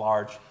 There's a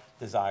large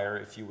desire,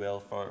 if you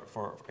will,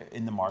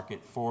 in the market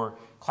for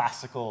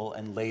classical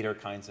and later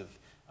kinds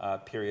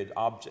of period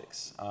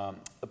objects.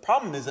 The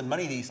problem is that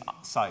many of these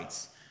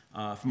sites,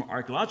 from an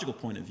archaeological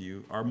point of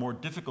view, are more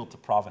difficult to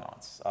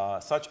provenance.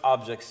 Such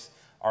objects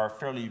are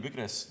fairly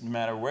ubiquitous no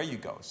matter where you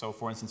go. So,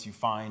 for instance, you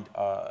find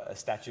a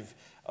statue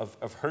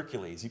of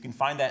Hercules. You can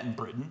find that in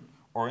Britain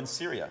or in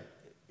Syria.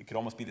 It could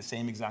almost be the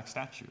same exact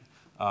statue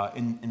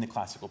in the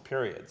classical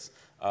periods.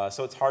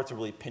 So it's hard to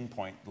really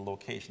pinpoint the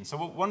location. So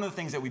one of the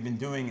things that we've been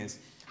doing is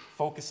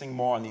focusing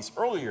more on these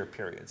earlier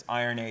periods,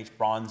 Iron Age,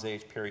 Bronze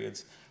Age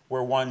periods,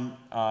 where one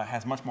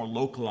has much more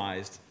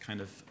localized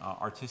kind of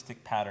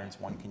artistic patterns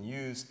one can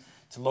use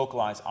to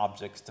localize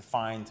objects to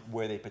find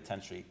where they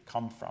potentially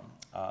come from.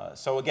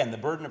 So again, the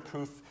burden of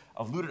proof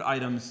of looted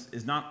items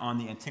is not on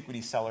the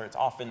antiquity seller. It's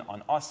often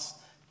on us,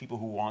 people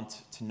who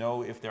want to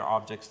know if there are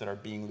objects that are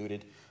being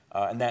looted,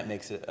 and that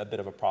makes it a bit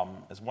of a problem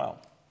as well.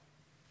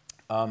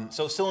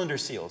 So cylinder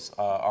seals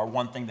are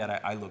one thing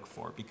that I look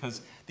for,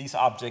 because these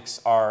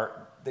objects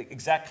are the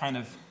exact kind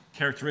of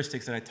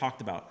characteristics that I talked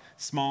about.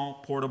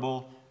 Small,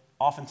 portable,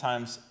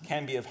 oftentimes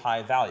can be of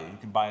high value. You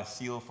can buy a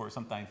seal for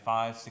something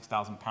 5,000 to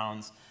 6,000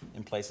 pounds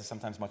in places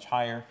sometimes much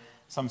higher.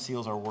 Some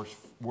seals are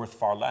worth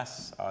far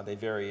less. They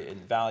vary in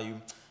value.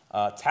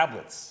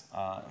 Tablets,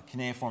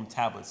 cuneiform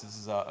tablets. This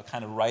is a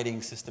kind of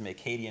writing system,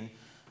 Akkadian,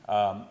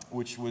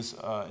 which was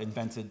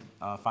invented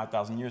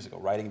 5,000 years ago.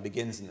 Writing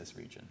begins in this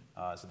region.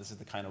 So this is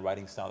the kind of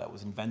writing style that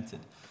was invented.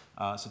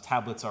 So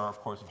tablets are,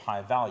 of course, of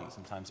high value.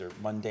 Sometimes they're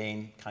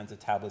mundane kinds of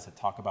tablets that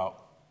talk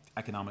about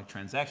economic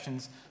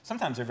transactions.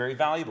 Sometimes they're very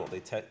valuable. They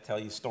tell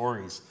you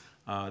stories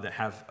that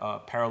have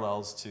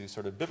parallels to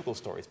sort of biblical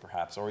stories,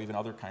 perhaps, or even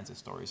other kinds of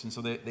stories. And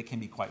so they can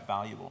be quite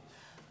valuable.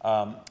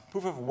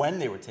 Proof of when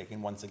they were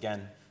taken, once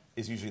again,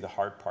 is usually the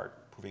hard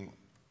part, proving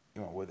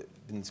whether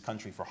in this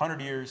country for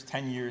 100 years,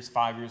 10 years,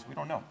 5 years, we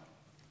don't know.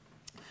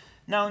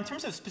 Now, in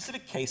terms of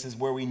specific cases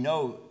where we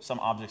know some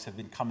objects have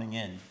been coming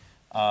in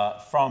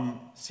from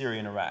Syria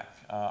and Iraq,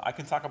 I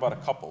can talk about a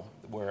couple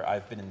where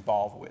I've been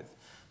involved with.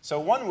 So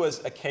one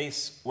was a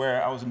case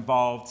where I was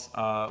involved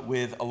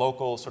with a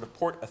local sort of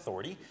port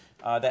authority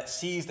that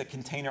seized a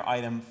container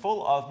item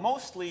full of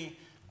mostly,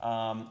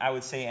 I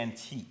would say,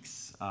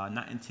 antiques,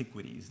 not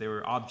antiquities. They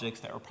were objects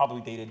that were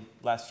probably dated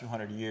last few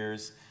hundred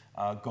years,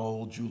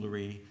 gold,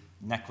 jewelry,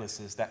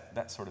 necklaces,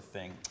 that sort of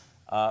thing.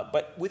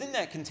 But within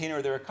that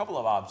container, there were a couple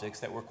of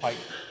objects that were quite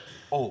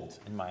old,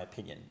 in my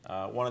opinion.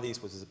 One of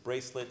these was a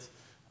bracelet,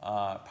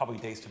 probably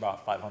dates to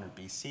about 500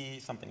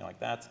 BC, something like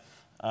that.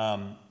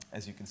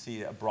 As you can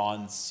see, a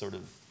bronze sort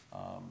of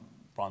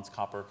bronze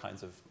copper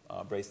kinds of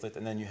bracelet.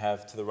 And then you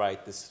have to the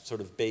right this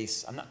sort of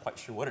base. I'm not quite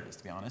sure what it is,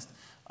 to be honest,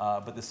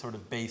 but this sort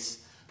of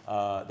base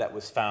that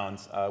was found,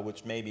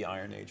 which may be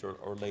Iron Age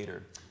or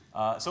later.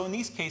 So in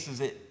these cases,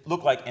 it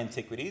looked like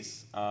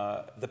antiquities.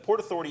 The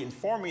Port Authority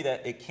informed me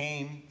that it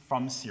came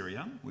from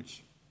Syria,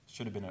 which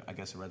should have been, I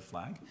guess, a red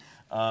flag.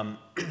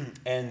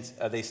 And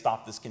they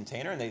stopped this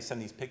container, and they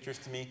sent these pictures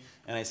to me.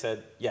 And I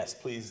said, yes,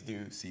 please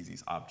do seize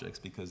these objects,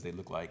 because they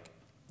look like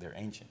they're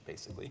ancient,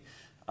 basically.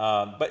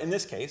 But in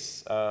this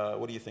case,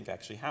 what do you think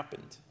actually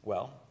happened?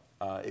 Well,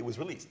 it was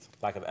released.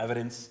 Lack of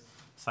evidence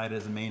cited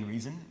as the main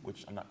reason,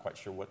 which I'm not quite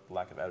sure what the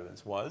lack of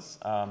evidence was.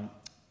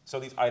 So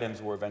these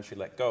items were eventually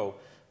let go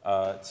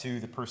to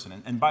the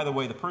person. And by the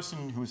way, the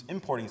person who was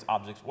importing these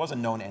objects was a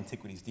known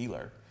antiquities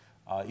dealer,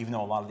 even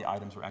though a lot of the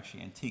items were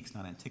actually antiques,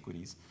 not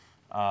antiquities.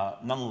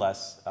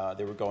 Nonetheless,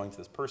 they were going to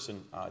this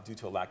person due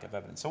to a lack of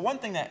evidence. So one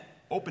thing that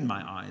opened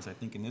my eyes, I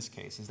think, in this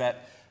case, is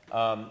that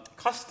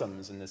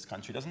customs in this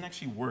country doesn't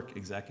actually work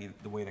exactly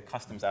the way the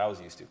customs I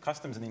was used to.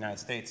 Customs in the United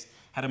States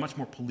had a much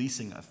more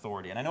policing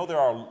authority. And I know there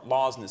are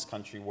laws in this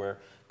country where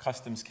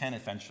customs can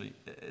essentially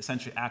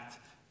act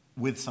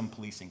with some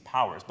policing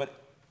powers. But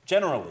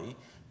generally,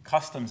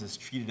 customs is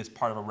treated as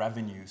part of a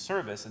revenue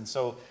service. And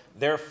so,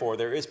 therefore,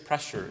 there is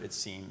pressure, it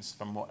seems,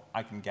 from what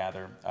I can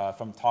gather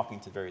from talking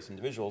to various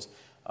individuals,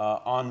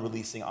 on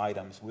releasing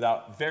items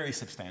without very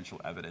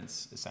substantial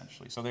evidence,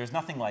 essentially. So there's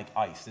nothing like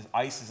ICE.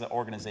 ICE is an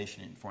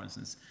organization, for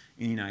instance,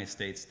 in the United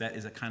States that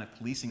is a kind of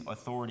policing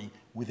authority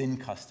within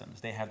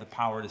customs. They have the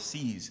power to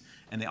seize,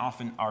 and they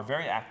often are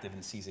very active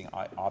in seizing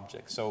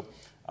objects. So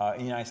in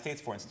the United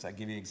States, for instance, I'll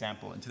give you an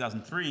example. In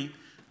 2003,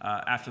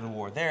 after the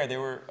war there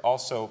were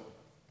also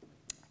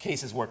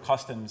cases where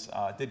customs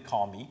did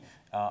call me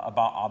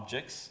about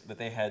objects that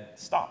they had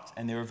stopped.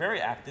 And they were very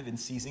active in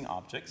seizing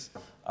objects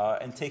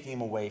and taking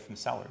them away from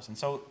sellers. And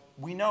so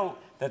we know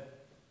that,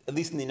 at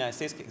least in the United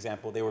States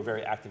example, they were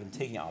very active in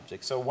taking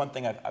objects. So one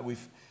thing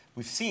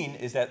we've seen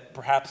is that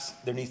perhaps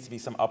there needs to be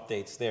some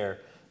updates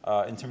there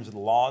in terms of the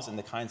laws and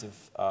the kinds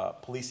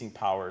of policing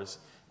powers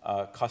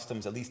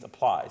customs at least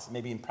applies.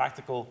 Maybe in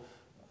practical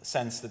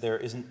sense that there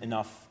isn't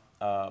enough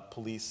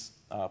police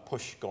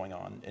push going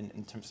on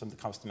in terms of the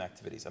custom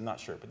activities. I'm not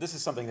sure. But this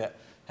is something that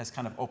has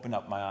kind of opened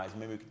up my eyes.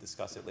 Maybe we could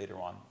discuss it later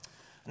on.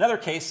 Another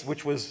case,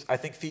 which was, I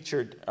think,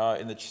 featured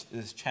in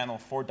this Channel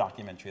 4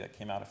 documentary that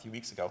came out a few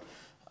weeks ago,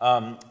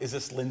 is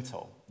this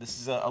lintel. This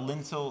is a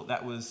lintel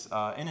that was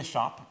in a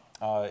shop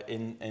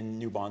in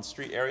New Bond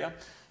Street area,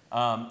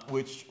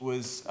 which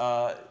was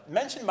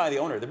mentioned by the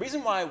owner. The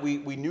reason why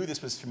we knew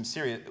this was from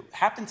Syria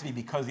happened to be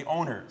because the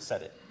owner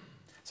said it.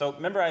 So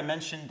remember I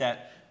mentioned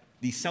that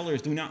the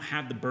sellers do not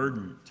have the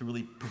burden to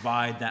really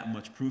provide that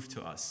much proof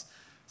to us.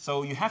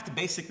 So you have to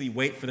basically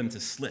wait for them to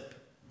slip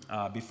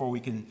before we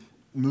can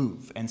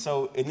move. And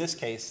so in this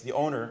case, the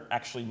owner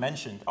actually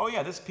mentioned, oh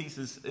yeah, this piece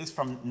is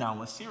from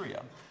Nawa,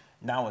 Syria.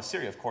 Nawa,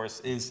 Syria, of course,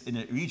 is in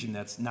a region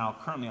that's now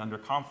currently under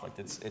conflict.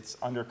 It's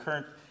under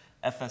current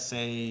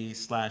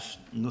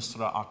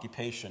FSA/Nusra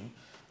occupation,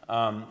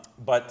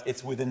 but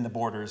it's within the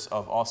borders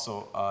of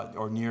also,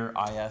 or near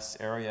IS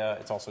area.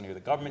 It's also near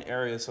the government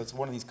area, so it's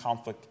one of these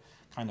conflict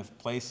kind of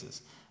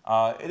places.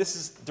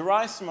 This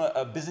derives from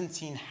a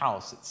Byzantine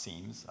house, it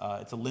seems.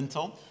 It's a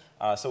lintel,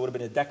 so it would have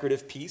been a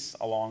decorative piece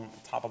along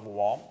the top of a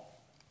wall.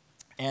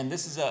 And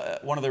this is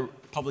one of the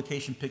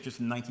publication pictures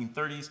from the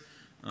 1930s.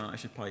 I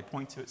should probably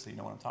point to it so you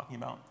know what I'm talking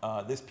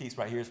about. This piece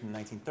right here is from the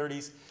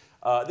 1930s.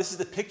 This is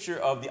the picture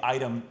of the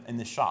item in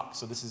the shop.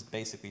 So this is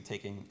basically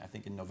taken, I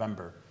think, in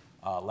November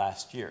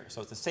last year.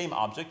 So it's the same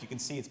object. You can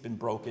see it's been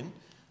broken.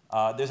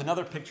 There's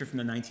another picture from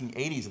the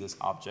 1980s of this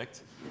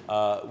object,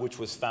 which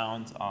was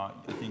found, I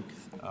think,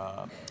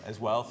 as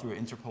well through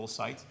an Interpol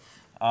site.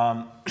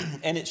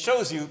 And it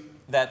shows you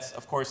that,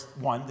 of course,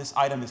 one, this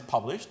item is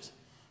published.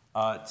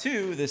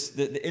 Two,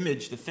 the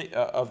image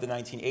of the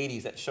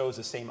 1980s that shows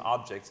the same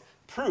object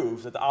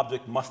proves that the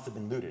object must have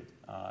been looted.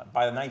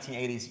 By the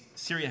 1980s,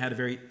 Syria had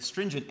very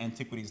stringent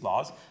antiquities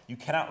laws. You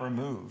cannot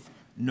remove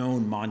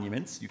known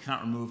monuments. You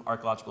cannot remove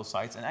archaeological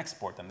sites and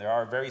export them. There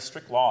are very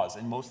strict laws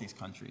in most of these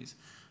countries.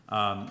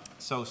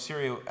 So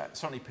Syria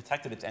certainly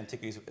protected its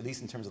antiquities, at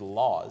least in terms of the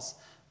laws,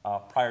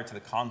 prior to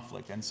the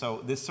conflict. And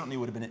so this certainly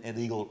would have been an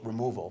illegal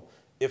removal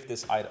if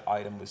this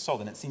item was sold.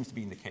 And it seems to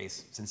be in the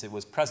case, since it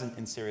was present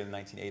in Syria in the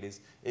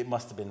 1980s, it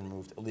must have been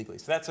removed illegally.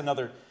 So that's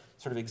another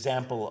sort of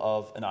example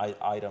of an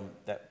item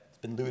that's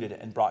been looted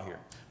and brought here.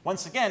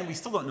 Once again, we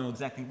still don't know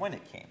exactly when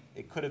it came.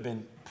 It could have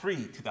been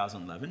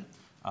pre-2011.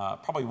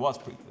 Probably was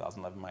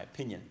pre-2011, in my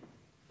opinion.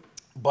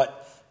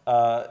 But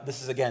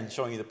this is, again,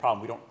 showing you the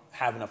problem. We don't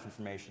have enough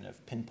information of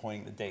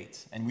pinpointing the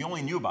dates. And we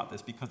only knew about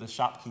this because the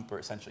shopkeeper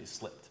essentially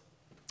slipped.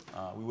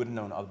 We wouldn't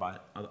have known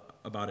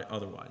about it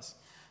otherwise.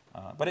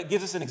 But it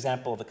gives us an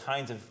example of the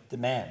kinds of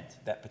demand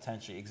that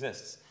potentially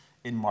exists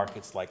in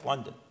markets like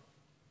London.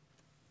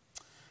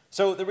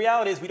 So the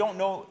reality is we don't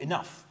know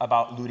enough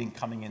about looting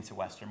coming into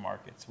Western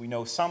markets. We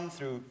know some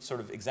through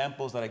sort of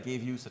examples that I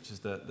gave you, such as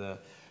the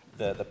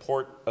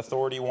Port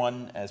Authority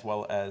one, as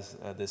well as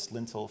this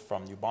lintel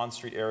from New Bond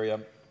Street area.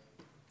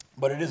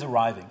 But it is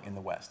arriving in the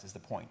West, is the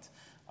point.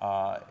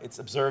 It's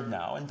observed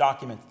now and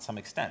documented to some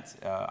extent.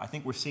 I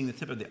think we're seeing the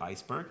tip of the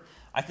iceberg.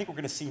 I think we're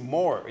going to see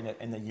more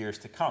in the years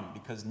to come,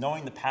 because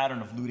knowing the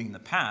pattern of looting in the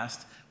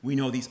past, we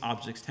know these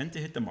objects tend to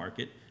hit the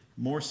market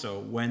more so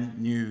when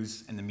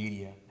news and the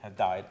media have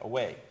died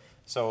away.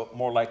 So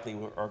more likely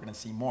we're going to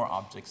see more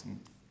objects in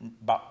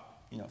about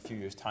a few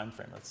years' time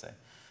frame, let's say.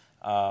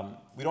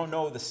 We don't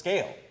know the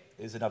scale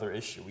is another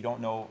issue. We don't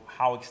know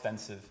how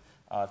extensive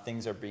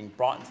things are being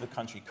brought into the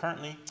country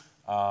currently.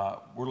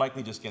 We're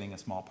likely just getting a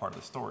small part of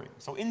the story.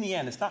 So in the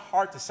end, it's not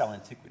hard to sell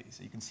antiquities.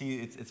 You can see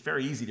it's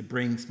very easy to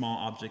bring small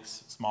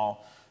objects,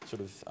 small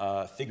sort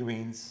of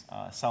figurines,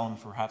 sell them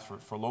perhaps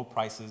for low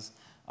prices.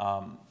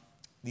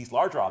 These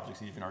larger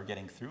objects even are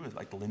getting through,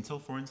 like the lintel,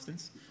 for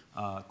instance.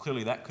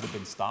 Clearly that could have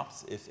been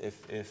stopped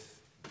if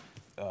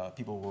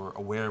people were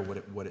aware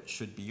what it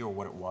should be or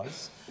what it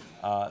was.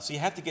 So you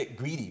have to get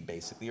greedy,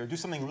 basically, or do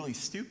something really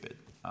stupid,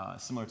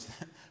 similar to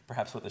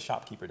perhaps what the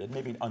shopkeeper did,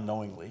 maybe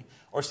unknowingly,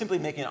 or simply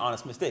making an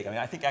honest mistake. I mean,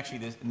 I think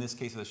actually in this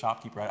case of the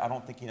shopkeeper, I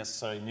don't think he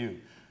necessarily knew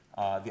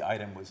the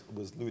item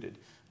was looted.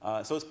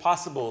 So it's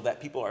possible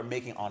that people are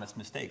making honest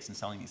mistakes in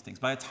selling these things.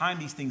 By the time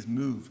these things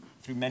move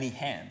through many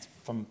hands,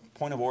 from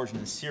point of origin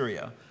in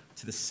Syria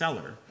to the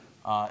seller,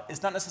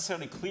 it's not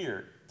necessarily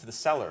clear to the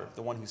seller,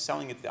 the one who's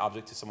selling it, the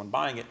object, to someone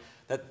buying it,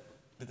 that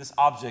this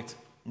object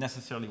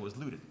necessarily was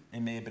looted. It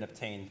may have been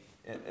obtained,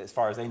 as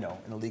far as they know,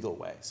 in a legal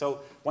way.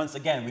 So once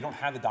again, we don't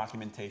have the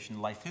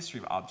documentation, life history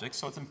of objects,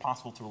 so it's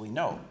impossible to really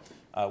know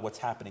what's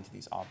happening to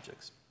these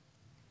objects.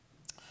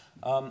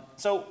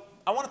 So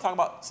I want to talk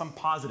about some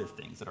positive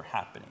things that are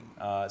happening.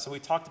 So we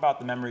talked about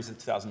the memories of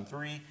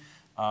 2003,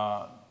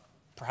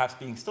 perhaps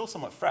being still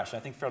somewhat fresh, I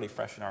think fairly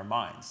fresh in our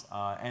minds.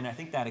 And I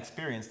think that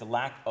experience, the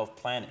lack of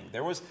planning,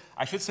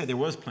 I should say there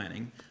was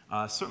planning,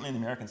 certainly on the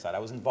American side. I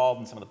was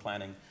involved in some of the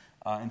planning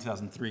in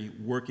 2003,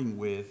 working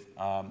with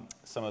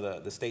some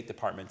of the State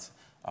Department's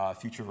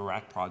Future of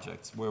Iraq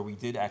projects, where we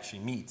did actually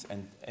meet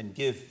and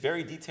give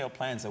very detailed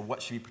plans of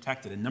what should be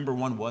protected. And number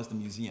one was the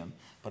museum.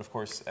 But of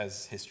course,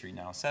 as history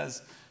now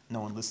says, no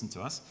one listened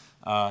to us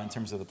in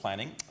terms of the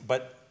planning.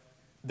 But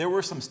there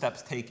were some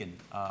steps taken,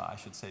 I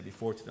should say,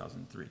 before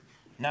 2003.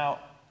 Now,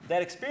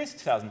 that experience in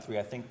 2003,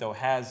 I think, though,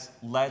 has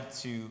led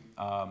to,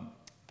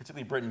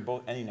 particularly Britain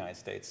and the United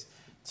States,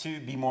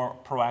 to be more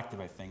proactive,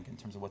 I think, in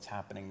terms of what's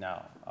happening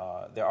now.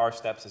 There are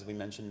steps, as we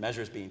mentioned,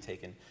 measures being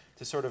taken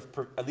to sort of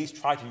at least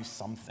try to do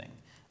something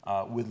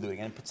with looting.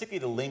 And particularly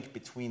the link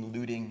between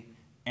looting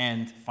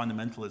and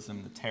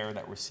fundamentalism, the terror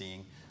that we're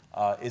seeing,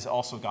 is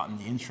also gotten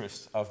the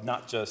interest of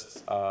not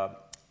just,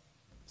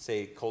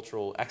 say,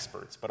 cultural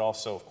experts, but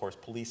also, of course,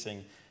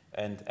 policing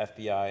and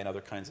FBI and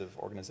other kinds of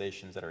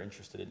organizations that are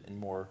interested in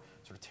more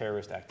sort of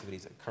terrorist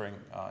activities occurring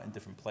in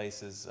different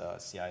places,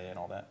 CIA and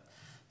all that.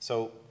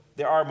 So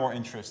there are more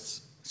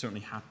interests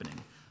certainly happening.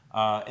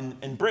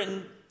 In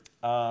Britain,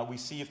 we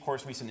see, of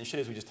course, recent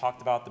initiatives. We just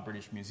talked about the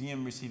British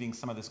Museum receiving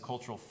some of this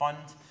cultural fund,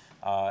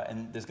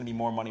 and there's going to be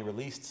more money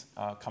released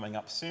coming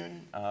up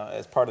soon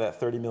as part of that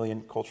 30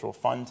 million cultural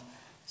fund.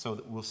 So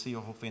that we'll see,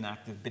 hopefully, an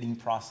active bidding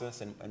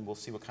process, and we'll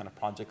see what kind of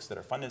projects that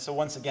are funded. So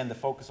once again, the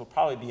focus will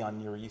probably be on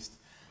Near East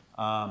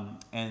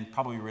and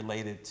probably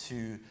related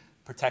to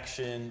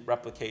protection,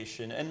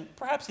 replication, and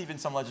perhaps even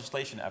some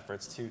legislation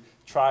efforts to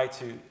try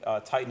to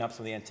tighten up some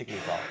of the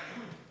antiquities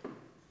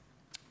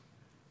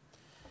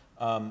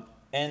law.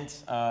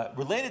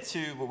 Related to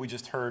what we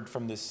just heard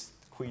from this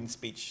Queen's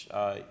speech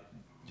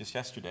just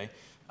yesterday,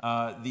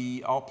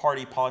 the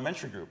all-party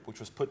parliamentary group, which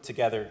was put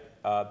together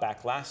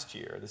back last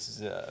year. This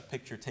is a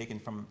picture taken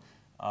from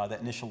that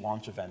initial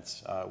launch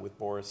event with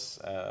Boris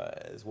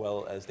as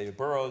well as David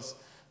Burrows.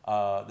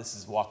 This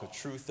is Walk of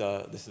Truth.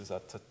 This is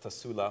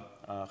Tasula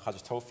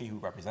Hajatofi, who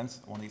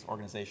represents one of these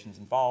organizations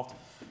involved.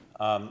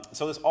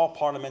 So this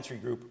all-parliamentary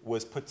group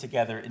was put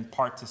together in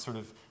part to sort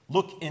of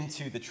look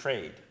into the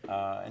trade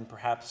and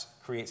perhaps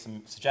create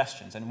some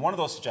suggestions. And one of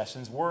those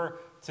suggestions were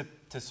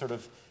to sort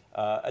of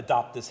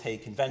adopt this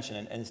Hague Convention.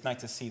 And it's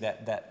nice to see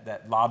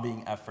that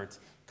lobbying efforts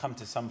come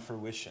to some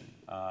fruition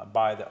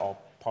by the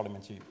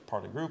all-parliamentary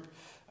party group.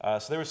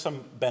 So there were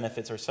some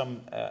benefits or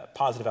some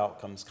positive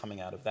outcomes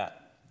coming out of that.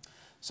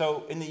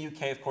 So in the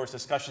UK, of course,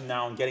 discussion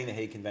now on getting the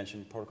Hague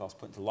Convention protocols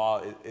put into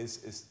law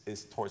is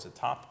towards the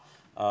top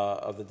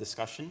of the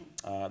discussion.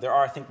 There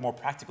are, I think, more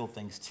practical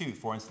things too.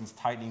 For instance,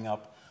 tightening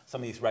up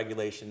some of these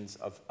regulations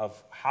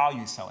of how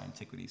you sell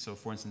antiquities. So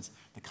for instance,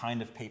 the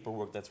kind of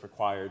paperwork that's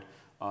required,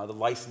 the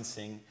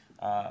licensing,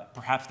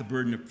 perhaps the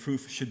burden of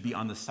proof should be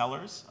on the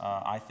sellers.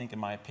 I think, in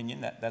my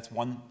opinion, that's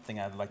one thing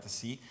I'd like to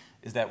see,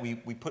 is that we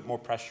put more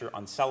pressure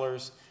on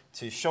sellers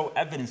to show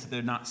evidence that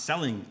they're not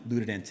selling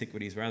looted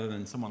antiquities, rather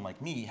than someone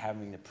like me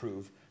having to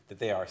prove that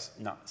they are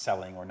not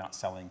selling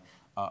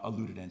a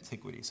looted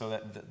antiquity. So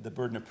that the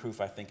burden of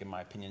proof, I think, in my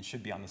opinion,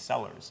 should be on the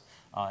sellers.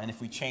 And if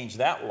we change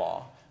that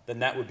law, then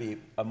that would be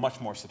a much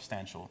more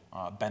substantial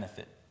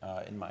benefit,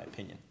 in my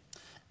opinion.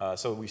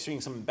 So we're seeing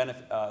some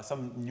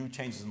new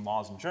changes in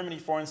laws in Germany,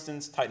 for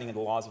instance, tightening of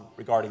the laws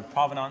regarding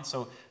provenance.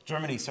 So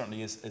Germany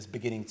certainly is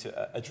beginning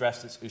to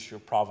address this issue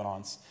of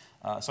provenance.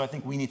 So I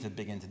think we need to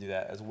begin to do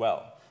that as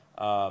well.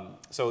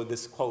 So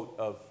this quote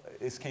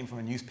this came from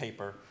a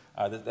newspaper.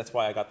 That's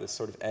why I got this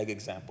sort of egg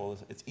example.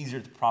 It's easier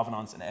to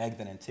provenance an egg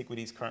than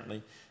antiquities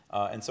currently.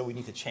 And so we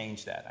need to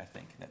change that, I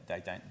think,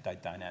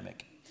 that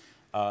dynamic.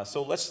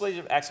 So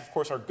legislative acts, of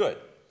course, are good.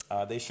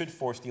 They should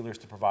force dealers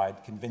to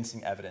provide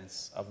convincing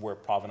evidence of where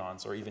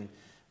provenance, or even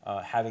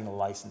having the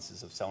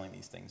licenses of selling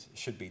these things,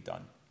 should be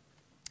done.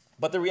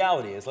 But the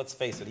reality is, let's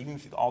face it, even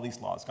if all these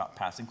laws got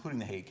passed, including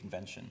the Hague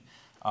Convention,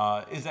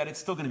 is that it's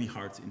still going to be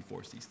hard to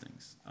enforce these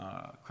things.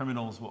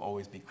 Criminals will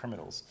always be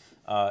criminals,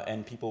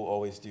 and people will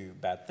always do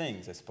bad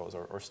things, I suppose,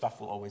 or stuff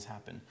will always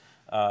happen.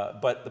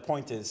 But the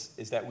point is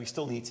that we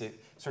still need to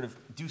sort of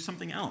do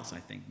something else, I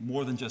think,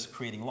 more than just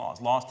creating laws.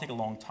 Laws take a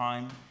long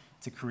time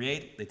to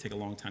create, they take a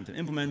long time to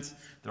implement,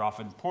 they're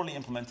often poorly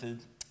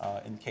implemented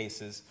in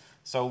cases.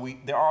 So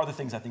there are other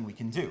things I think we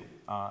can do.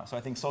 So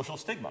I think social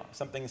stigma,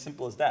 something as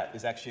simple as that,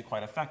 is actually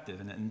quite effective.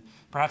 And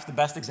perhaps the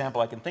best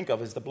example I can think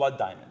of is the blood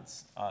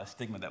diamonds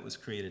stigma that was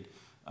created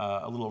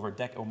a little over a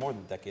decade, or more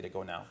than a decade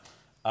ago now.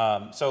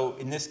 So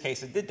in this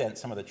case, it did dent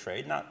some of the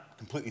trade, not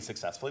completely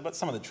successfully, but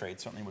some of the trade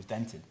certainly was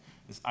dented.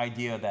 This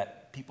idea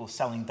that people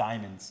selling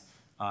diamonds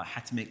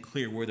had to make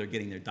clear where they're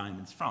getting their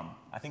diamonds from.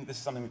 I think this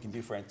is something we can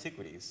do for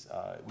antiquities.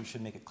 We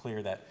should make it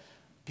clear that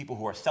people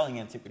who are selling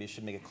antiquities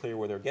should make it clear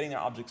where they're getting their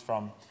objects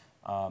from,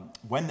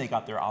 when they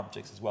got their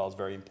objects as well is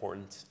very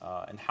important,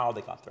 and how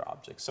they got their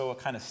objects. So a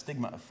kind of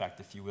stigma effect,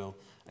 if you will,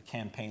 a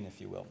campaign,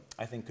 if you will,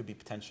 I think could be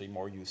potentially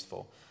more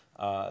useful.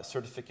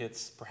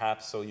 Certificates,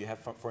 perhaps, so you have,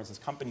 for instance,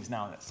 companies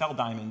now that sell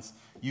diamonds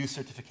use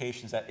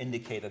certifications that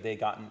indicate that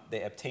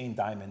they obtained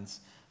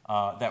diamonds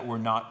that were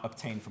not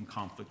obtained from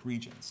conflict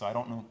regions. So I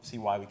don't see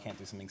why we can't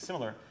do something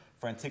similar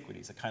for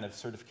antiquities, a kind of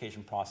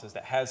certification process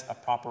that has a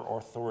proper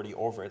authority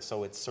over it,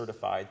 so it's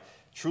certified,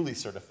 truly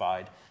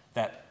certified,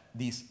 that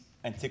these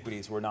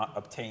antiquities were not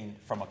obtained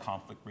from a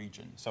conflict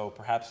region. So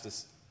perhaps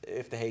this,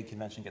 if the Hague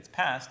Convention gets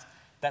passed,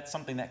 that's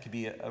something that could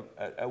be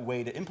a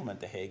way to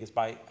implement the Hague, is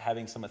by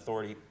having some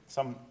authority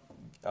to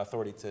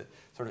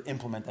sort of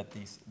implement that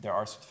there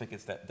are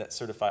certificates that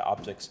certify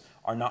objects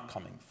are not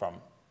coming from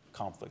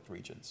conflict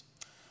regions.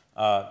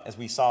 As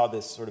we saw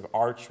this sort of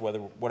arch,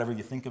 whatever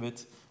you think of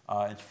it,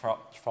 in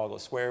Trafalgar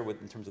Square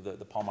in terms of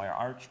the Palmyra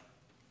Arch.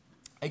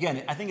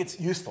 Again, I think it's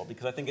useful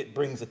because I think it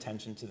brings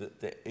attention to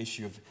the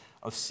issue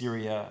of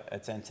Syria,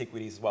 its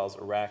antiquities, as well as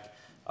Iraq,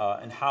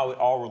 and how it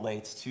all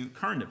relates to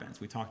current events.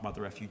 We talked about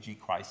the refugee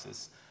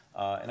crisis,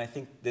 and I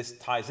think this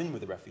ties in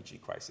with the refugee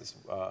crisis.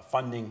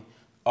 Funding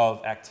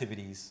of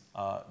activities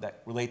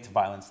that relate to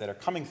violence that are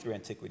coming through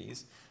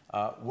antiquities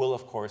will,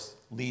 of course,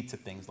 lead to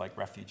things like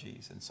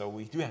refugees. And so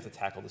we do have to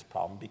tackle this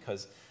problem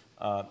because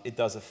it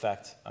does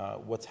affect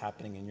what's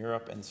happening in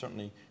Europe, and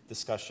certainly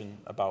discussion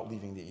about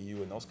leaving the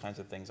EU and those kinds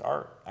of things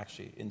are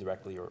actually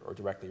indirectly or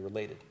directly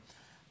related.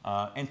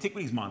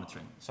 Antiquities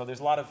monitoring. So there's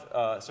a lot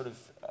of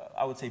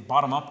I would say,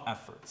 bottom-up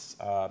efforts.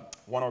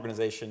 One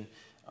organization,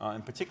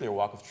 in particular,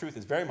 Walk of Truth,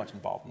 is very much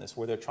involved in this,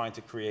 where they're trying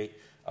to create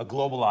a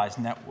globalized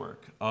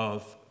network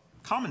of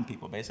common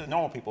people, basically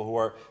normal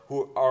people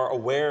who are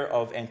aware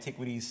of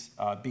antiquities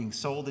being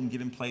sold in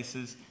given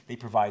places. They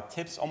provide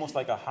tips, almost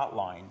like a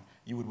hotline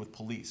you would with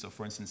police. So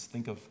for instance,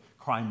 think of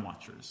crime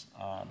watchers.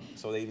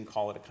 So they even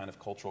call it a kind of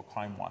cultural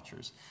crime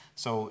watchers.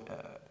 So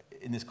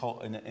in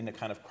a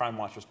kind of crime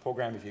watchers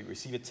program, if you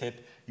receive a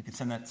tip, you can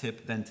send that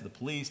tip then to the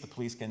police. The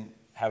police can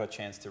have a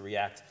chance to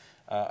react.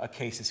 A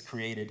case is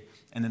created,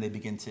 and then they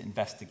begin to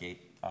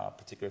investigate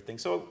particular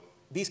things. So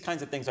these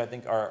kinds of things, I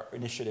think, are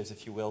initiatives,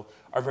 if you will,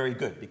 are very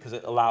good because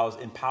it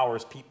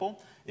empowers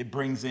people. It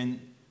brings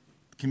in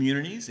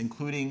communities,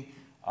 including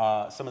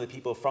some of the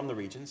people from the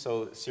region,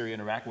 so Syria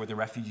and Iraq, where the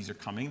refugees are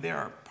coming. They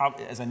are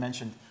probably, as I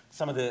mentioned,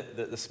 some of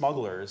the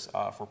smugglers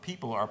for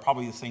people are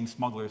probably the same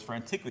smugglers for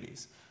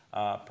antiquities.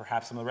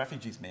 Perhaps some of the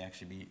refugees may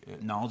actually be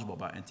knowledgeable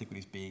about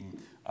antiquities being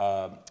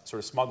sort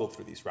of smuggled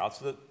through these routes,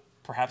 so that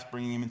perhaps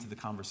bringing them into the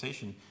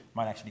conversation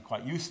might actually be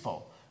quite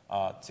useful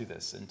to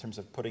this in terms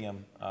of putting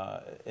them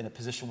in a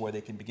position where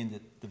they can begin to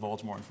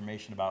divulge more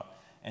information about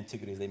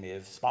antiquities they may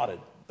have spotted.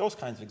 Those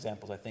kinds of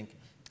examples, I think,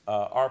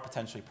 are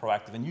potentially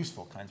proactive and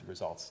useful kinds of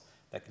results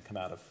that can come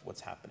out of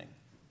what's happening.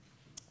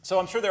 So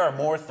I'm sure there are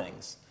more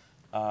things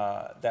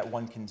that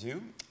one can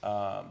do,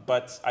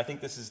 but I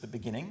think this is the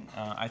beginning.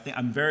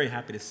 I'm very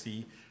happy to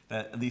see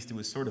that at least it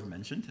was sort of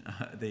mentioned,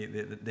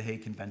 the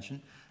Hague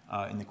Convention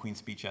in the Queen's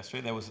speech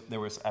yesterday. There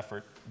was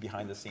effort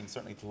behind the scenes,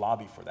 certainly to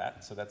lobby for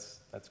that, so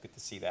that's good to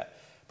see that.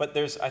 But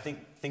there's, I think,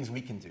 things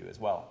we can do as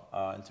well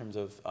in terms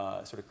of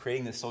sort of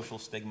creating this social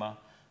stigma,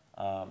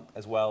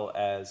 as well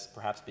as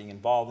perhaps being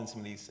involved in some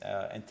of these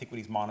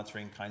antiquities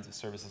monitoring kinds of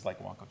services like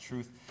Walk of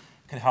Truth,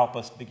 can help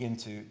us begin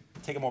to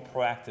take a more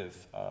proactive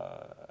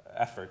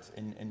effort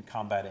in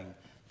combating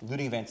the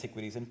looting of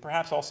antiquities, and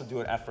perhaps also do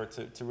an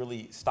effort to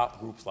really stop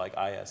groups like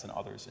IS and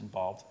others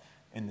involved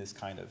in this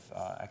kind of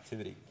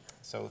activity.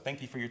 So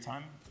thank you for your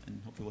time,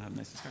 and hopefully we'll have a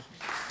nice discussion.